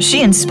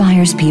 She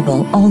inspires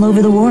people all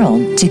over the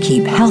world to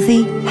keep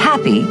healthy,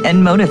 happy,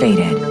 and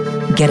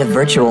motivated. Get a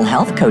virtual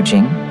health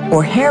coaching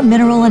or hair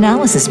mineral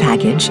analysis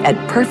package at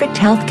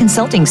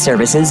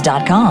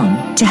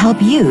perfecthealthconsultingservices.com to help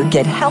you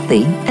get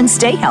healthy and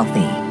stay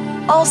healthy.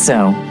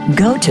 Also,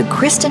 go to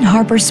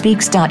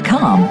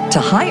KristenHarperSpeaks.com to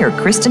hire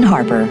Kristen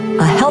Harper,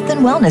 a health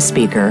and wellness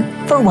speaker,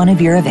 for one of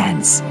your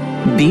events.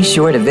 Be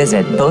sure to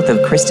visit both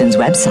of Kristen's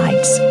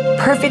websites,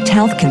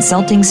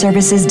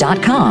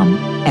 perfecthealthconsultingservices.com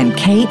and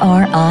KRISTEN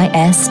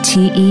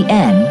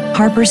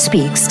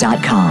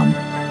HarperSpeaks.com.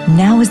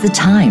 Now is the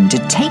time to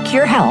take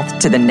your health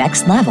to the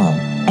next level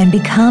and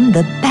become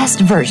the best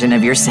version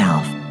of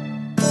yourself.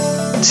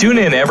 Tune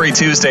in every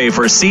Tuesday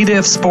for C.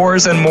 diff,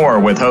 spores, and more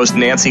with host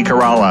Nancy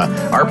Caralla.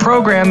 Our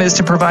program is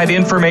to provide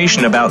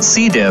information about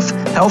C. diff,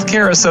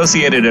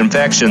 healthcare-associated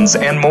infections,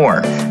 and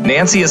more.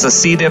 Nancy is a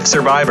C. diff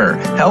survivor,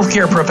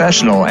 healthcare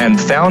professional, and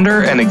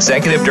founder and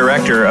executive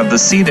director of the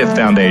C. diff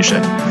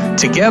Foundation.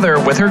 Together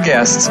with her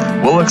guests,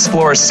 we'll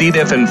explore C.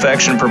 diff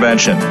infection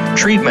prevention,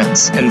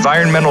 treatments,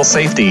 environmental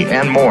safety,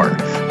 and more.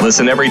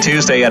 Listen every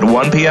Tuesday at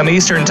 1 p.m.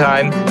 Eastern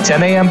Time,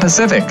 10 a.m.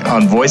 Pacific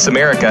on Voice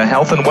America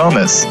Health and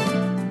Wellness.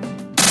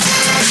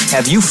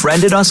 Have you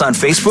friended us on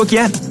Facebook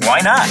yet? Why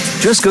not?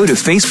 Just go to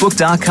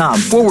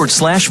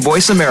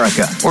facebook.com/Voice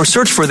America or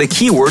search for the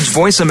keywords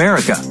Voice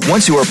America.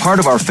 Once you are part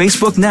of our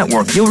Facebook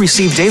network, you'll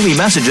receive daily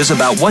messages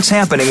about what's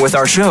happening with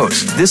our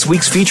shows, this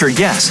week's featured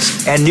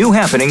guests, and new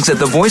happenings at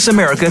the Voice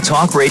America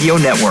Talk Radio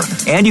Network.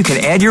 And you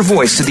can add your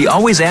voice to the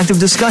always active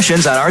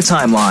discussions on our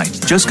timeline.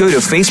 Just go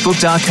to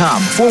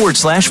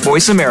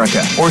facebook.com/Voice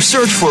America or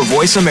search for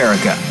Voice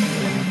America.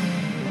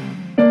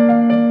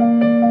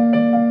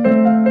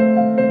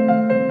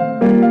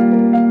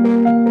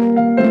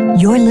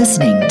 You're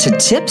listening to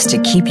Tips to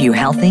Keep You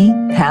Healthy,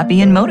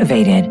 Happy, and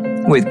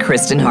Motivated with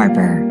Kristen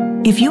Harper.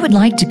 If you would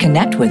like to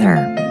connect with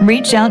her,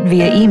 reach out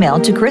via email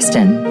to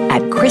Kristen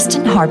at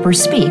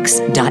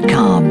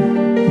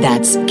KristenHarperSpeaks.com.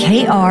 That's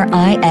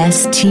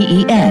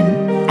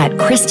KRISTEN at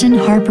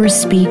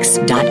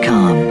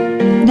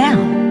KristenHarperSpeaks.com.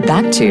 Now,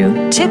 back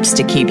to Tips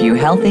to Keep You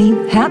Healthy,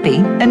 Happy,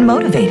 and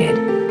Motivated.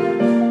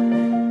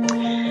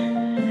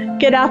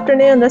 Good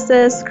afternoon. This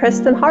is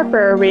Kristen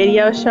Harper,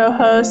 radio show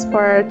host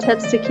for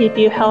Tips to Keep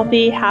You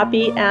Healthy,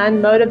 Happy,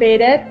 and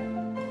Motivated.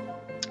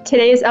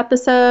 Today's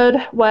episode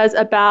was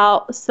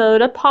about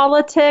soda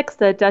politics,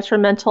 the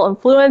detrimental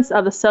influence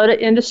of the soda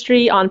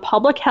industry on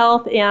public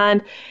health,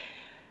 and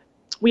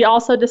we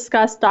also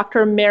discussed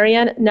Dr.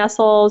 Marion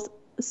Nessel's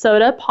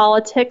Soda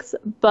Politics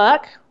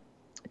book,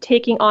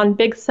 Taking on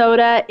Big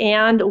Soda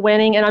and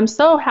Winning. And I'm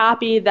so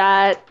happy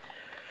that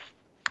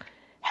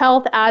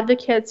health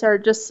advocates are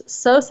just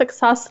so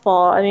successful.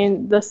 I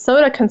mean, the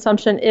soda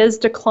consumption is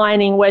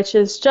declining, which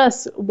is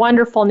just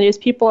wonderful news.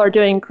 People are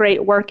doing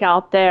great work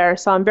out there.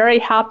 So I'm very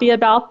happy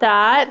about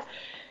that.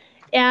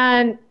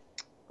 And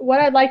what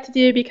I'd like to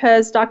do,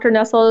 because Dr.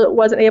 Nessel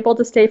wasn't able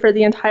to stay for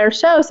the entire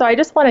show, so I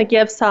just want to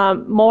give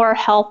some more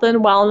health and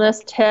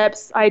wellness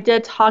tips. I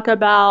did talk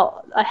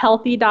about a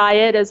healthy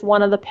diet as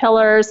one of the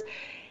pillars.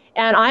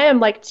 And I am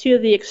like to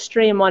the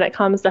extreme when it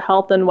comes to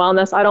health and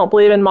wellness. I don't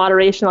believe in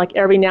moderation. Like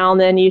every now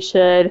and then you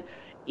should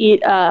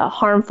eat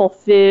harmful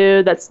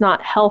food that's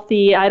not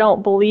healthy. I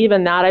don't believe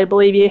in that. I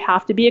believe you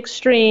have to be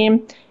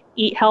extreme,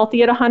 eat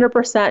healthy at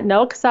 100%,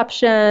 no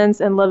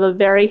exceptions, and live a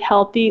very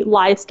healthy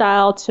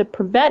lifestyle to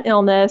prevent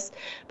illness,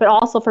 but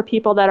also for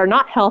people that are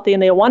not healthy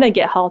and they want to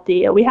get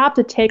healthy. We have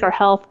to take our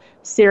health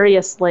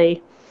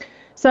seriously.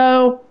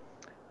 So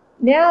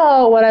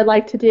now what I'd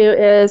like to do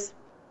is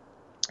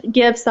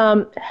give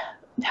some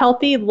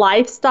healthy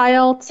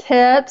lifestyle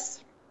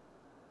tips.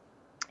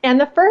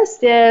 And the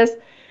first is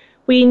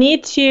we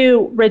need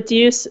to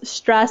reduce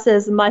stress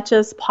as much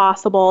as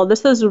possible.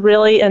 This is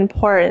really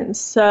important.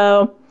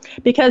 So,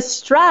 because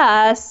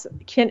stress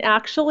can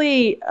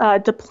actually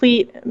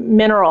deplete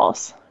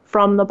minerals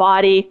from the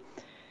body.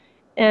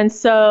 And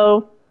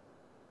so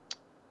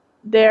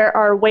there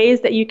are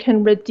ways that you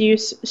can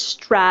reduce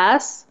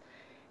stress.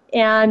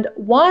 And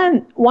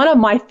one of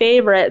my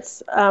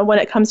favorites when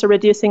it comes to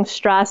reducing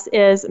stress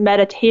is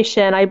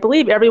meditation. I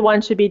believe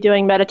everyone should be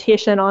doing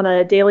meditation on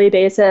a daily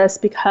basis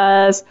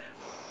because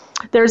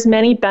there's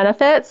many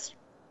benefits.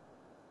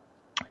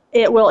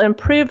 It will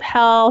improve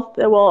health.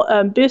 It will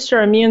boost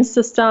your immune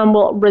system,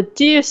 will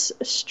reduce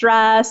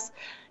stress.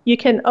 You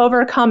can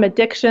overcome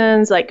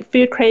addictions like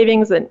food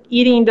cravings and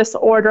eating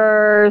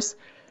disorders.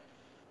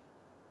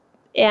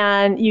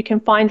 And you can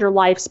find your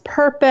life's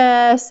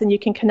purpose, and you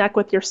can connect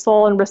with your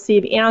soul and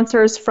receive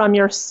answers from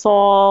your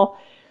soul.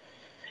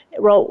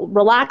 It will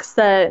relax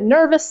the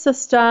nervous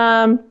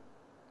system,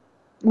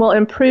 will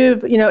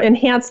improve,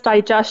 enhance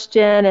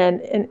digestion,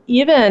 and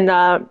even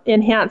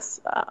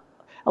enhance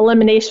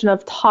elimination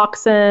of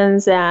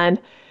toxins and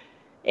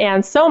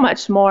so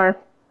much more.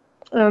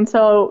 And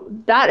so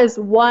that is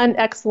one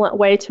excellent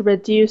way to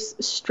reduce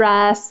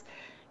stress.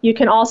 You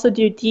can also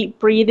do deep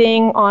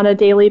breathing on a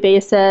daily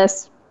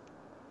basis.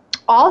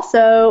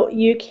 Also,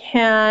 you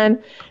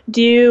can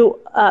do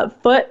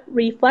foot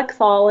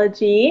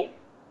reflexology,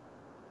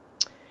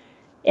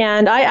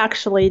 And I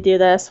actually do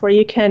this where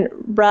you can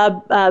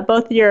rub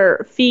both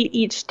your feet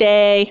each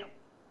day.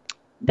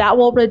 That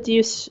will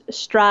reduce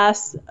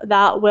stress.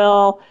 That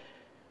will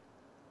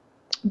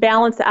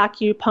balance the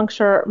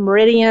acupuncture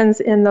meridians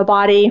in the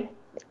body.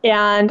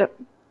 And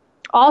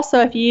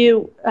also, if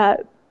you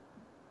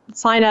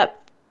sign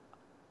up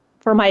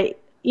for my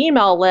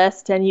email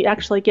list and you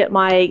actually get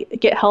my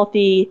Get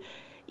Healthy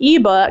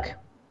ebook,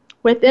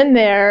 within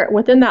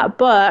that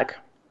book,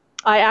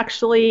 I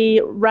actually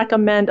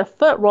recommend a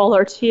foot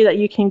roller too that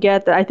you can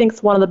get that I think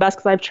is one of the best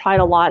because I've tried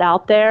a lot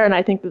out there, and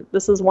I think that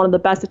this is one of the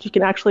best that you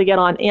can actually get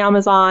on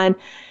Amazon.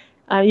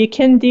 You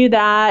can do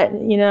that,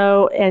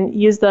 and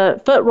use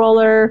the foot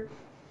roller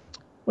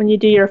when you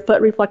do your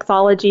foot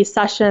reflexology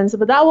sessions,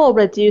 but that will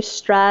reduce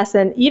stress.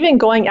 And even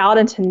going out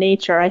into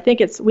nature, I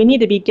think we need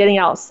to be getting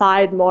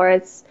outside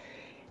more.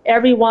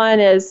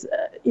 Everyone is,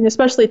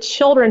 especially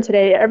children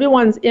today,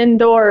 everyone's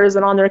indoors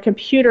and on their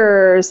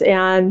computers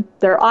and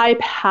their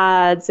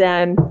iPads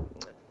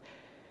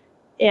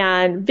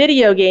and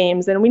video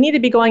games, and we need to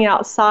be going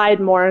outside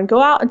more and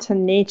go out into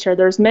nature.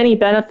 There's many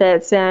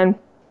benefits, and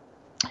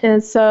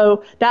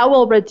so that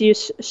will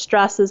reduce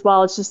stress as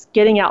well. It's just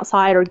getting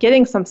outside or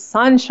getting some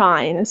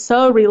sunshine. It's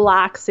so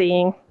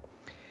relaxing.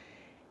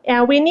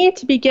 And we need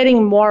to be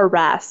getting more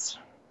rest.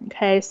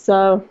 Okay,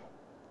 so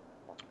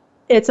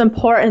it's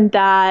important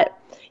that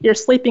you're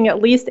sleeping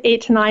at least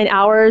 8 to 9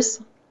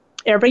 hours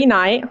every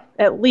night,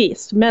 at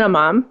least,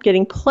 minimum,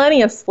 getting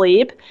plenty of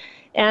sleep.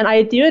 And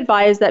I do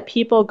advise that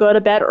people go to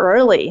bed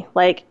early,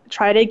 like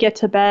try to get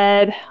to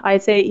bed,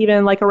 I'd say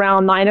even like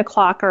around 9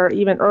 o'clock or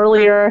even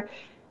earlier.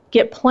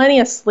 Get plenty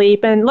of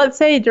sleep. And let's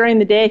say during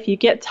the day, if you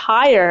get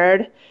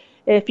tired,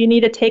 if you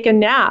need to take a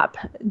nap,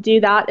 do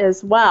that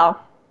as well.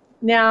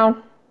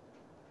 Now,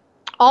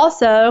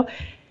 also,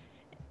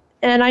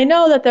 and I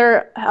know that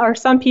there are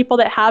some people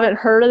that haven't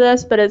heard of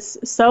this, but it's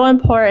so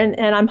important,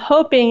 and I'm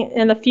hoping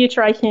in the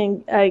future I can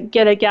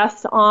get a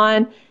guest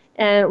on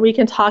and we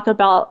can talk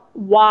about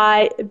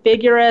why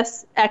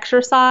vigorous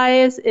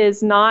exercise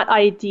is not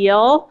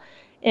ideal.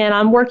 And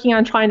I'm working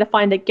on trying to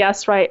find a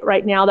guest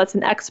right now that's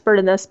an expert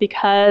in this,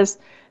 because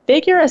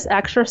vigorous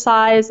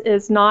exercise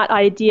is not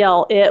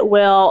ideal. It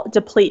will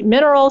deplete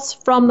minerals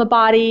from the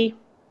body,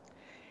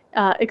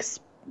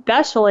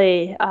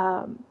 especially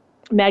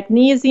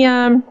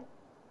magnesium.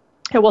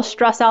 It will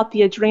stress out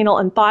the adrenal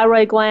and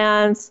thyroid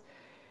glands.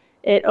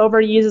 It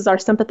overuses our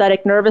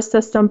sympathetic nervous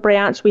system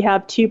branch. We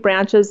have 2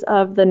 branches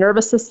of the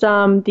nervous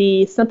system,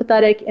 the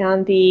sympathetic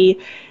and the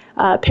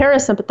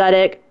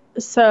parasympathetic.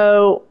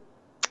 So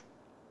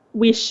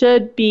we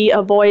should be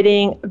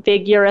avoiding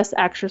vigorous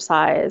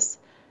exercise,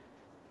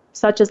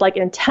 such as like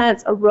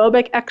intense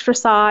aerobic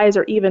exercise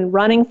or even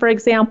running, for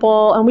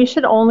example. And we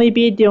should only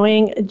be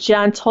doing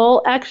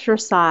gentle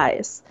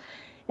exercise.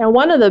 And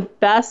one of the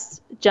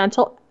best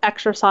gentle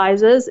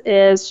exercises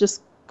is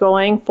just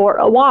going for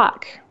a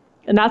walk.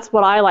 And that's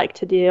what I like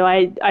to do.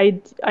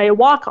 I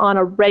walk on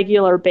a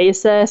regular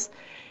basis.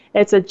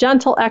 It's a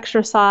gentle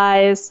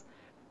exercise.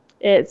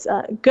 It's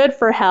good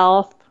for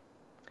health.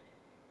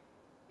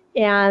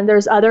 And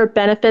there's other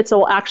benefits that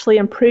will actually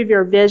improve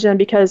your vision,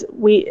 because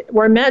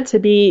we're meant to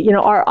be,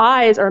 our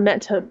eyes are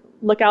meant to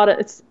look out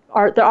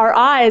our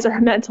eyes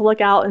are meant to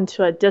look out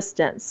into a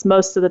distance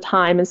most of the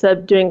time instead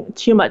of doing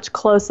too much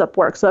close-up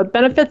work. So it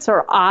benefits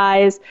our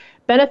eyes,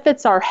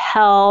 benefits our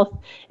health,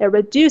 it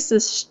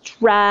reduces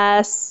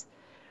stress,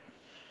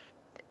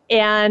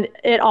 and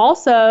it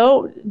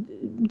also,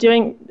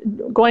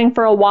 going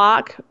for a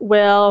walk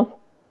will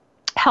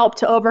help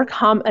to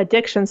overcome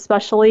addiction,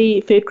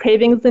 especially food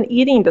cravings and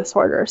eating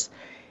disorders.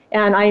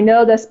 And I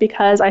know this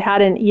because I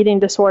had an eating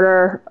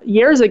disorder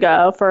years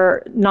ago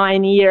for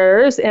 9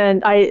 years,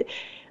 and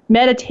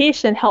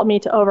meditation helped me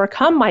to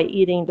overcome my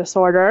eating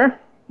disorder.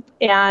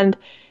 And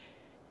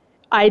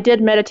I did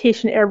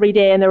meditation every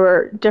day, and there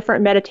were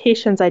different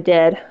meditations I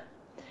did.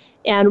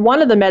 And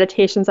one of the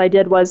meditations I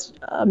did was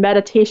a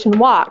meditation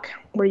walk,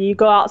 where you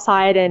go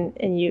outside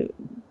and you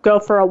go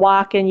for a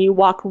walk, and you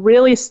walk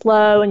really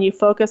slow and you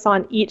focus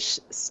on each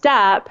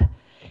step.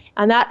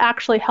 And that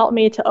actually helped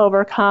me to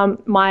overcome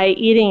my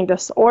eating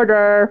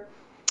disorder.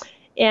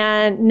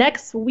 And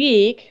next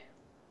week,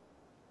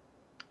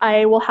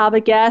 I will have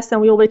a guest,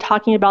 and we will be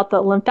talking about the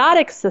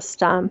lymphatic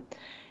system.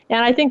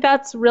 And I think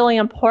that's really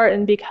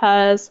important,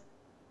 because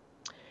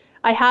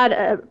I had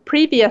a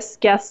previous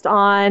guest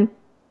on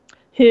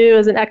who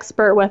is an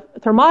expert with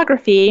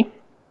thermography,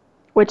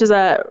 which is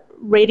a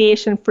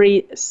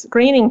radiation-free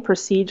screening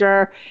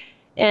procedure.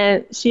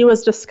 And she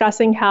was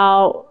discussing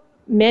how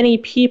many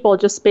people,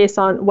 just based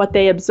on what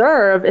they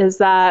observe, is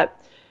that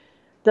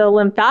the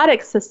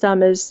lymphatic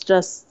system is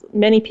just,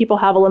 many people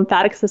have a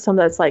lymphatic system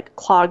that's like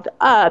clogged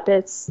up.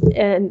 It's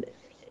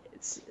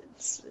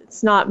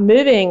not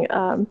moving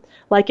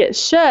like it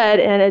should,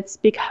 and it's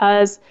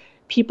because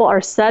people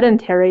are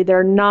sedentary.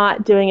 They're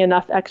not doing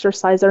enough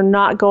exercise. They're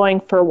not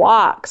going for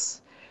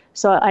walks.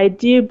 So I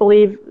do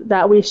believe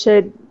that we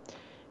should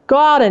go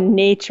out in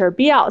nature,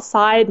 be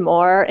outside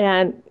more,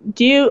 and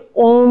do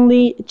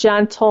only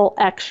gentle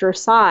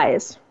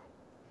exercise.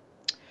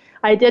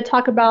 I did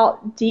talk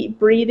about deep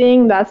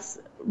breathing. That's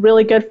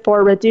really good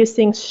for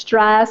reducing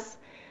stress.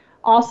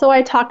 Also,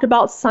 I talked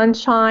about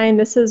sunshine.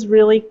 This is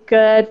really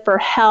good for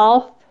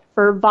health,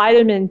 for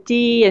vitamin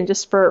D, and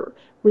just for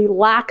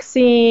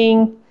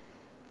relaxing.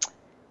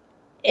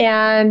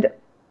 And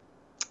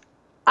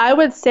I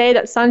would say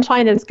that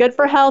sunshine is good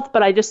for health,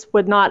 but I just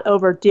would not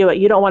overdo it.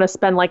 You don't want to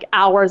spend like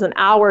hours and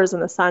hours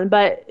in the sun.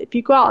 But if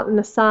you go out in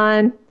the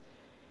sun,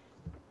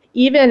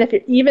 even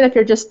if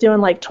you're just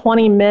doing like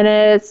 20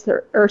 minutes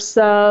or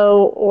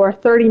so, or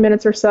 30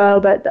 minutes or so,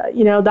 but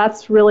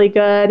that's really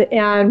good.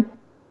 And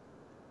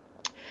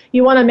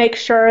you want to make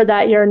sure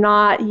that you're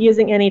not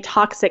using any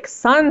toxic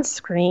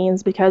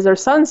sunscreens, because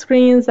there's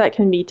sunscreens that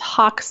can be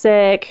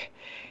toxic,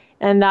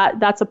 and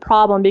that's a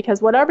problem, because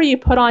whatever you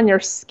put on your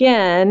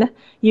skin,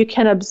 you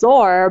can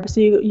absorb. So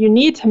you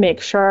need to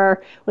make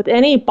sure with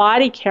any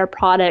body care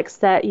products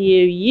that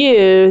you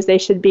use, they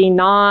should be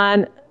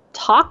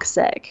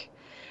non-toxic,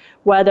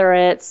 whether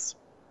it's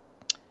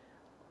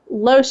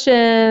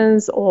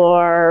lotions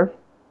or,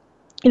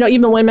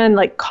 even women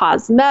like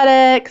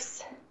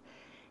cosmetics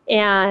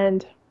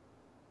and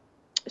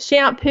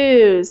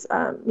shampoos.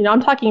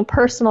 I'm talking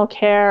personal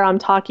care. I'm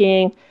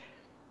talking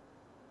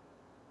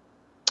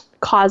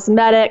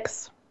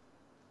cosmetics,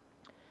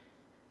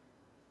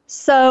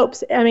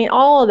 soaps.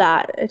 All of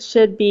that.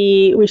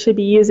 We should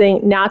be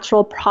using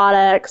natural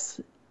products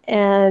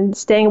and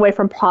staying away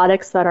from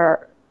products that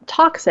are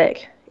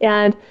toxic.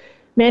 And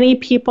many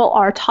people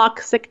are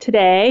toxic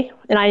today,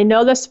 and I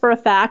know this for a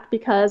fact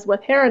because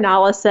with hair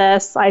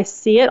analysis, I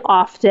see it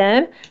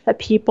often that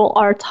people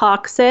are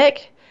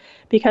toxic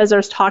because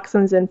there's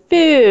toxins in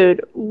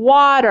food,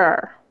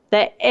 water,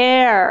 the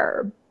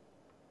air,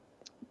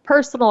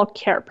 personal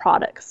care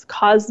products,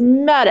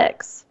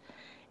 cosmetics,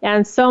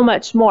 and so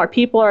much more.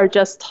 People are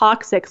just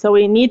toxic, so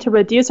we need to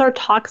reduce our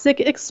toxic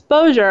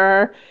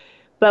exposure,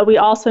 but we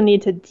also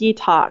need to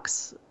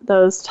detox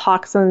those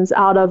toxins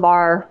out of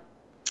our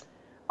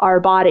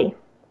body.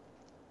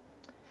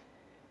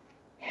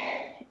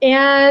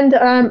 And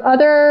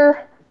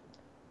other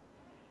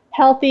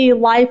healthy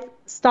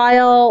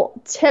lifestyle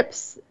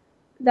tips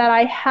that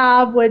I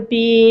have would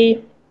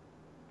be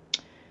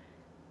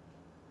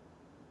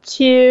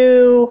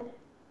to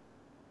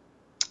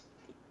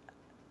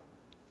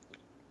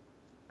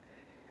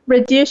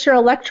reduce your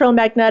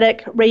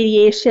electromagnetic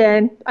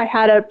radiation. I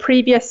had a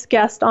previous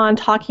guest on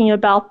talking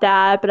about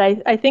that, but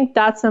I think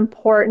that's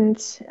important.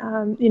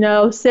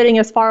 Sitting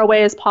as far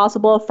away as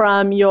possible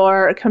from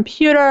your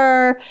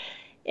computer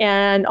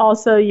and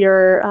also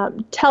your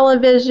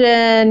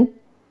television.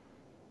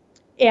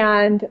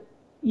 And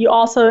you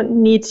also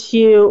need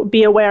to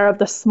be aware of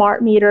the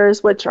smart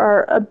meters, which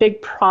are a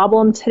big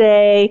problem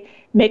today.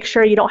 Make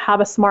sure you don't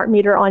have a smart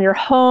meter on your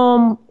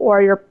home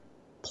or your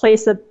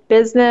place of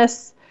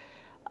business,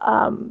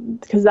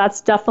 because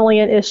that's definitely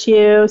an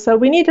issue. So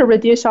we need to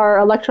reduce our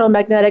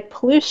electromagnetic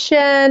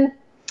pollution,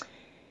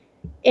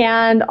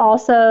 and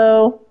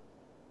also,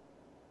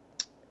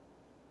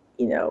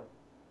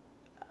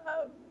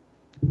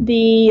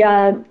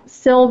 the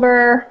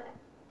silver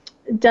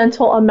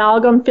dental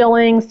amalgam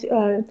fillings.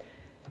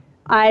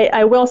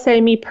 I will say,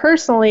 me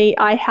personally,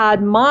 I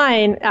had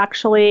mine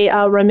actually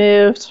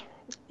removed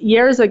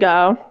years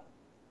ago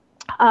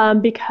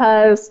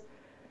because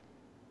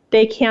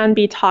they can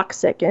be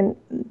toxic and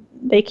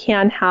they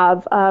can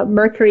have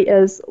mercury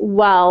as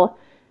well.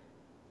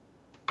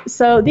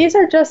 So these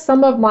are just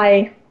some of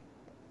my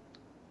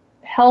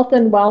health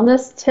and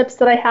wellness tips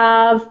that I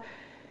have,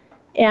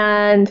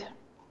 and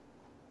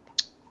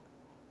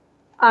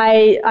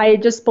I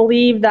just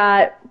believe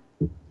that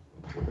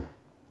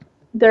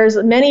there's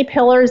many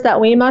pillars that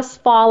we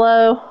must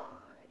follow,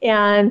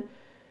 and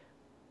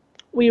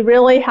we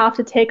really have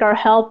to take our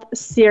health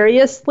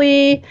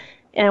seriously,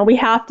 and we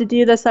have to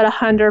do this at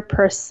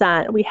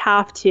 100%. We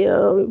have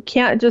to. We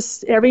can't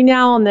just every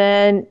now and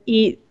then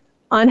eat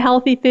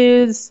unhealthy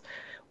foods.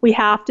 We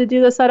have to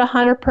do this at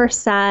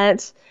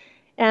 100%.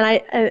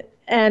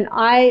 And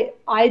I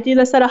do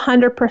this at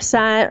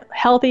 100%,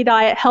 healthy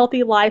diet,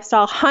 healthy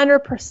lifestyle,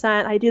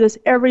 100%. I do this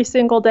every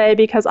single day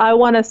because I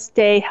want to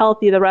stay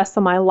healthy the rest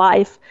of my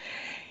life.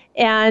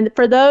 And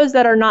for those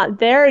that are not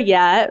there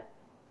yet,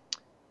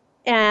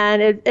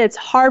 and it's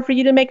hard for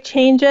you to make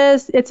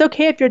changes, it's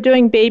okay if you're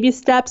doing baby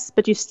steps,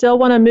 but you still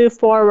want to move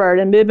forward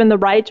and move in the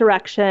right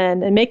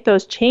direction and make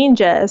those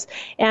changes.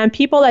 And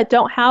people that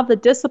don't have the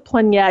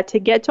discipline yet to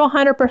get to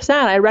 100%,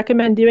 I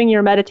recommend doing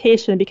your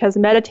meditation, because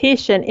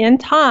meditation in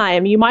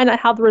time, you might not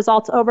have the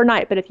results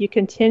overnight, but if you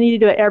continue to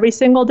do it every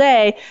single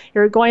day,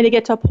 you're going to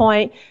get to a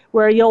point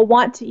where you'll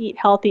want to eat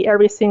healthy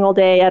every single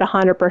day at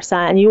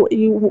 100%. And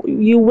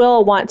you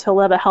will want to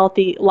live a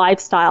healthy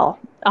lifestyle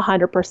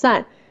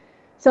 100%.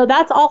 So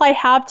that's all I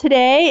have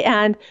today,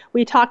 and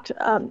we talked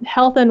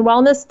health and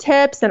wellness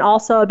tips and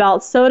also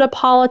about soda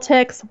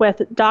politics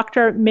with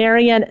Dr.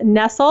 Marion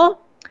Nestle.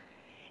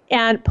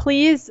 And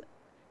please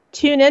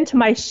tune in to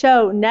my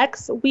show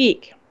next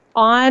week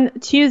on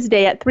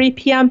Tuesday at 3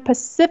 p.m.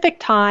 Pacific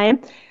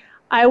time.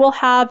 I will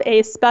have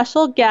a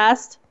special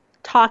guest,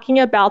 talking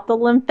about the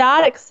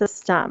lymphatic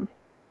system.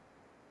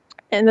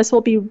 And this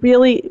will be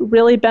really,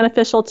 really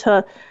beneficial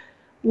to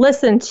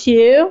listen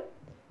to.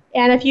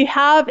 And if you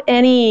have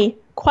any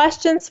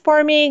questions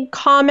for me,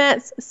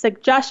 comments,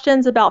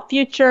 suggestions about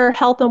future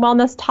health and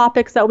wellness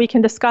topics that we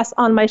can discuss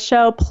on my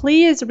show,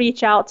 please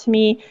reach out to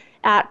me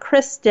at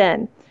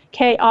Kristen,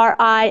 Kristen,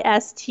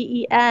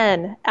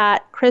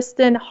 at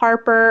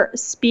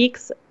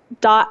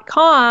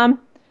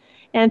KristenHarperSpeaks.com.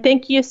 And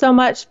thank you so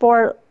much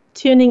for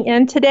tuning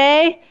in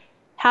today.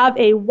 Have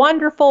a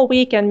wonderful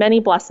week and many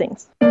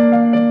blessings.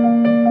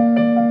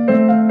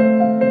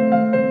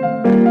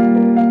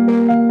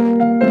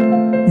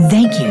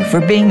 Thank you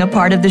for being a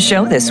part of the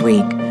show this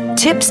week.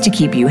 Tips to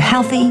keep you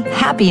healthy,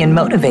 happy, and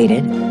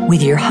motivated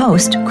with your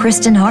host,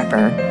 Kristen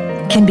Harper,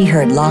 can be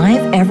heard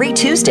live every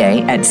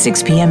Tuesday at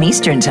 6 p.m.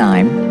 Eastern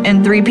Time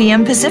and 3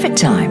 p.m. Pacific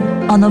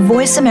Time on the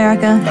Voice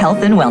America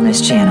Health and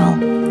Wellness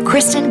Channel.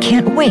 Kristen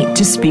can't wait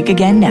to speak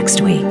again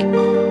next week.